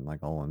 or in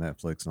like all on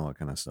Netflix and all that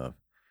kind of stuff.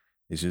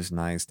 It's just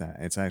nice that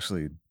it's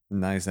actually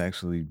nice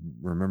actually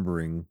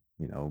remembering,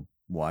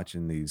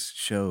 watching these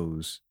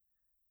shows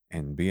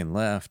and being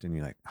left and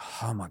you're like,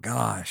 oh my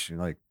gosh, you're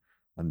like,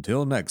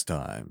 until next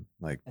time,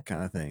 like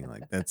kind of thing.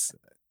 Like that's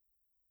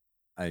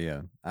I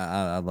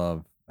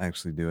love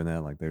actually doing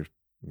that. Like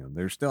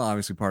there's still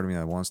obviously part of me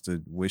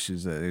that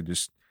wishes that it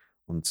just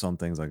on some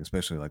things, like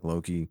especially like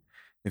Loki,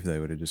 if they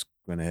would have just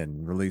went ahead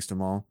and released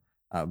them all.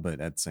 But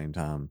at the same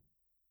time,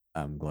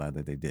 I'm glad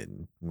that they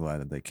didn't. I'm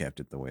glad that they kept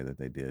it the way that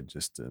they did,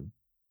 just to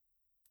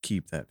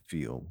keep that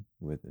feel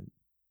with it.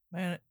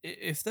 Man,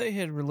 if they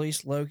had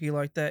released Loki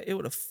like that, it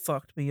would have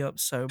fucked me up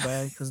so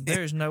bad because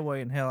there's no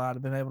way in hell I'd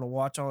have been able to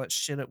watch all that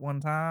shit at one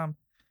time.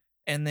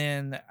 And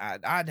then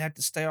I'd have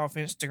to stay off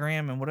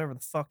Instagram and whatever the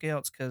fuck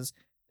else because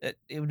it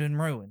would have been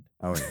ruined.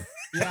 Oh, yeah.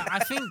 Yeah,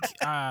 I think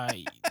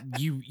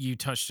you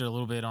touched it a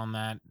little bit on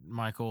that,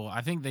 Michael.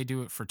 I think they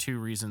do it for 2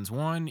 reasons.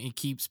 One, it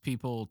keeps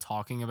people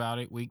talking about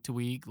it week to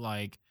week.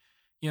 Like,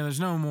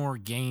 there's no more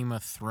Game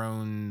of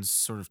Thrones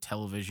sort of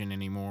television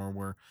anymore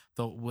where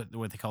what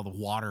they call the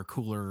water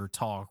cooler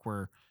talk,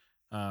 where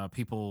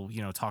people,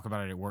 talk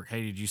about it at work.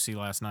 Hey, did you see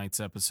last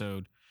night's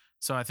episode?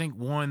 So I think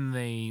one,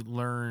 they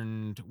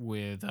learned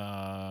with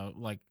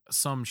like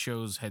some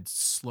shows had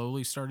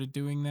slowly started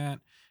doing that,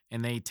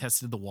 and they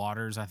tested the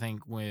waters, I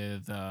think,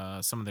 with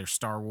some of their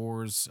Star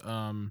Wars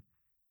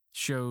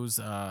shows,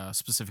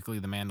 specifically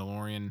The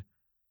Mandalorian.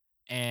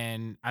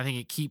 And I think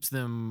it keeps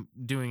them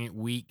doing it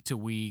week to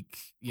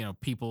week.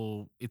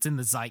 People, it's in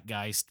the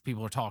zeitgeist.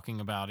 People are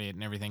talking about it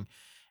and everything.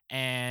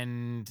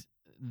 And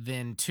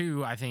then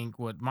 2, I think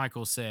what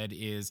Michael said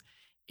is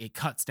it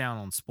cuts down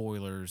on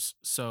spoilers.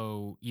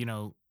 So,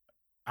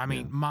 I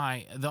mean,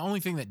 the only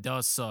thing that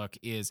does suck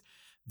is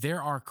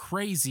there are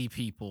crazy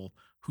people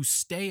who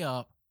stay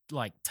up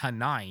like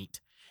tonight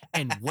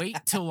and wait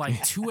till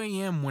like 2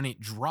 a.m. when it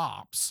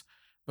drops,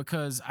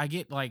 because I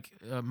get like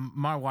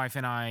my wife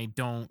and I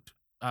don't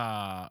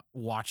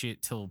watch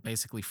it till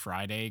basically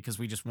Friday because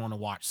we just want to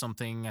watch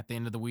something at the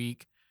end of the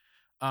week.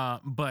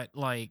 But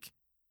like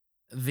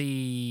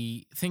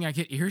the thing I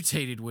get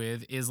irritated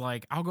with is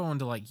like I'll go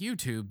into like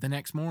YouTube the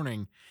next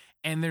morning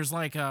and there's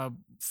like a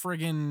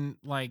friggin'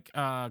 like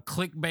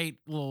clickbait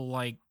little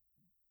like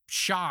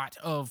shot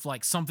of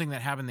like something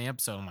that happened in the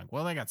episode. I'm like,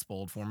 well, that got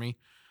spoiled for me.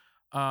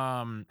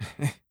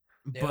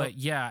 But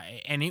yeah,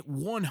 and it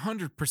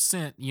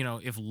 100%, you know,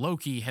 if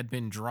Loki had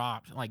been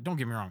dropped, like, don't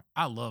get me wrong,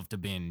 I love to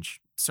binge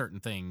certain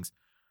things.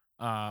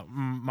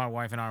 My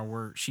wife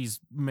and she's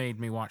made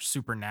me watch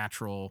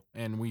Supernatural,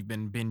 and we've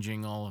been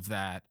binging all of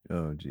that.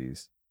 Oh,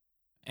 geez.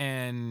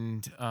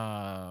 And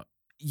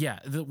yeah,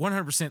 the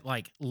 100%,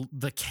 like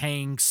the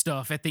Kang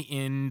stuff at the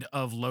end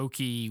of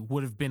Loki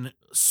would have been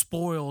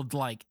spoiled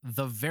like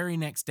the very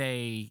next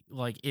day.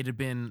 Like it had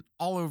been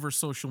all over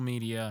social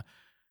media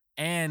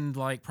and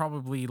like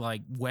probably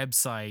like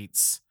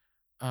websites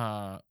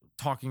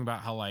talking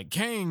about how like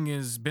Kang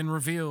has been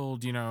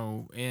revealed, you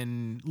know,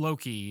 in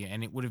Loki,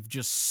 and it would have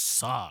just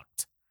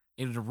sucked.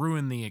 It would have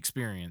ruined the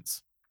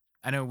experience.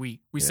 I know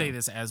we say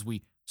this as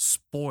we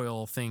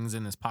spoil things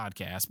in this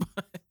podcast,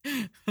 but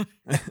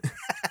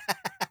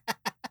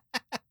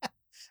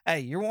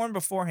Hey, you're warned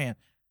beforehand.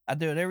 I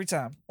do it every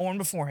time. Warned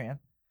beforehand.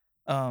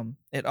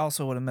 It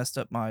also would have messed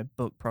up my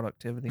book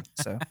productivity.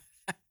 So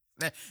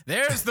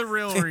there's the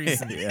real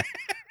reason. Yeah.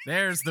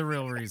 There's the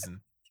real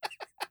reason.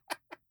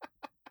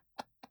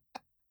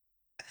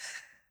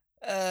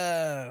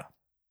 all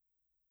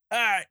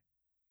right.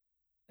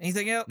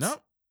 Anything else?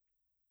 Nope.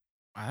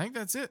 I think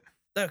that's it.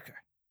 Okay.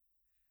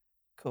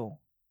 Cool.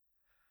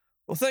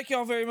 Well, thank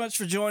y'all very much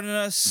for joining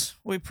us.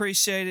 We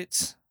appreciate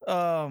it.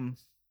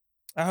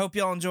 I hope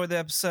y'all enjoyed the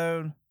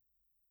episode.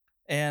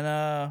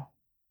 And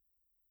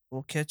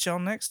we'll catch y'all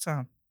next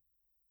time.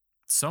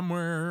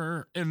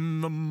 Somewhere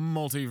in the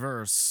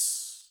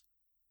multiverse.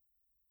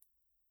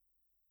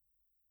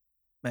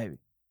 Maybe.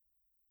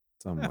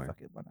 Somewhere.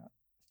 Fuck it, why not?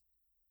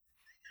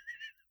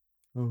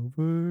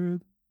 Over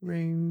the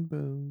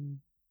rainbow.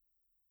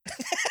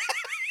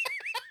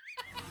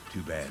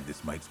 Too bad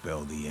this might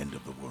spell the end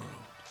of the world.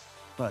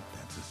 But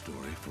that's a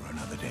story for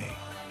another day.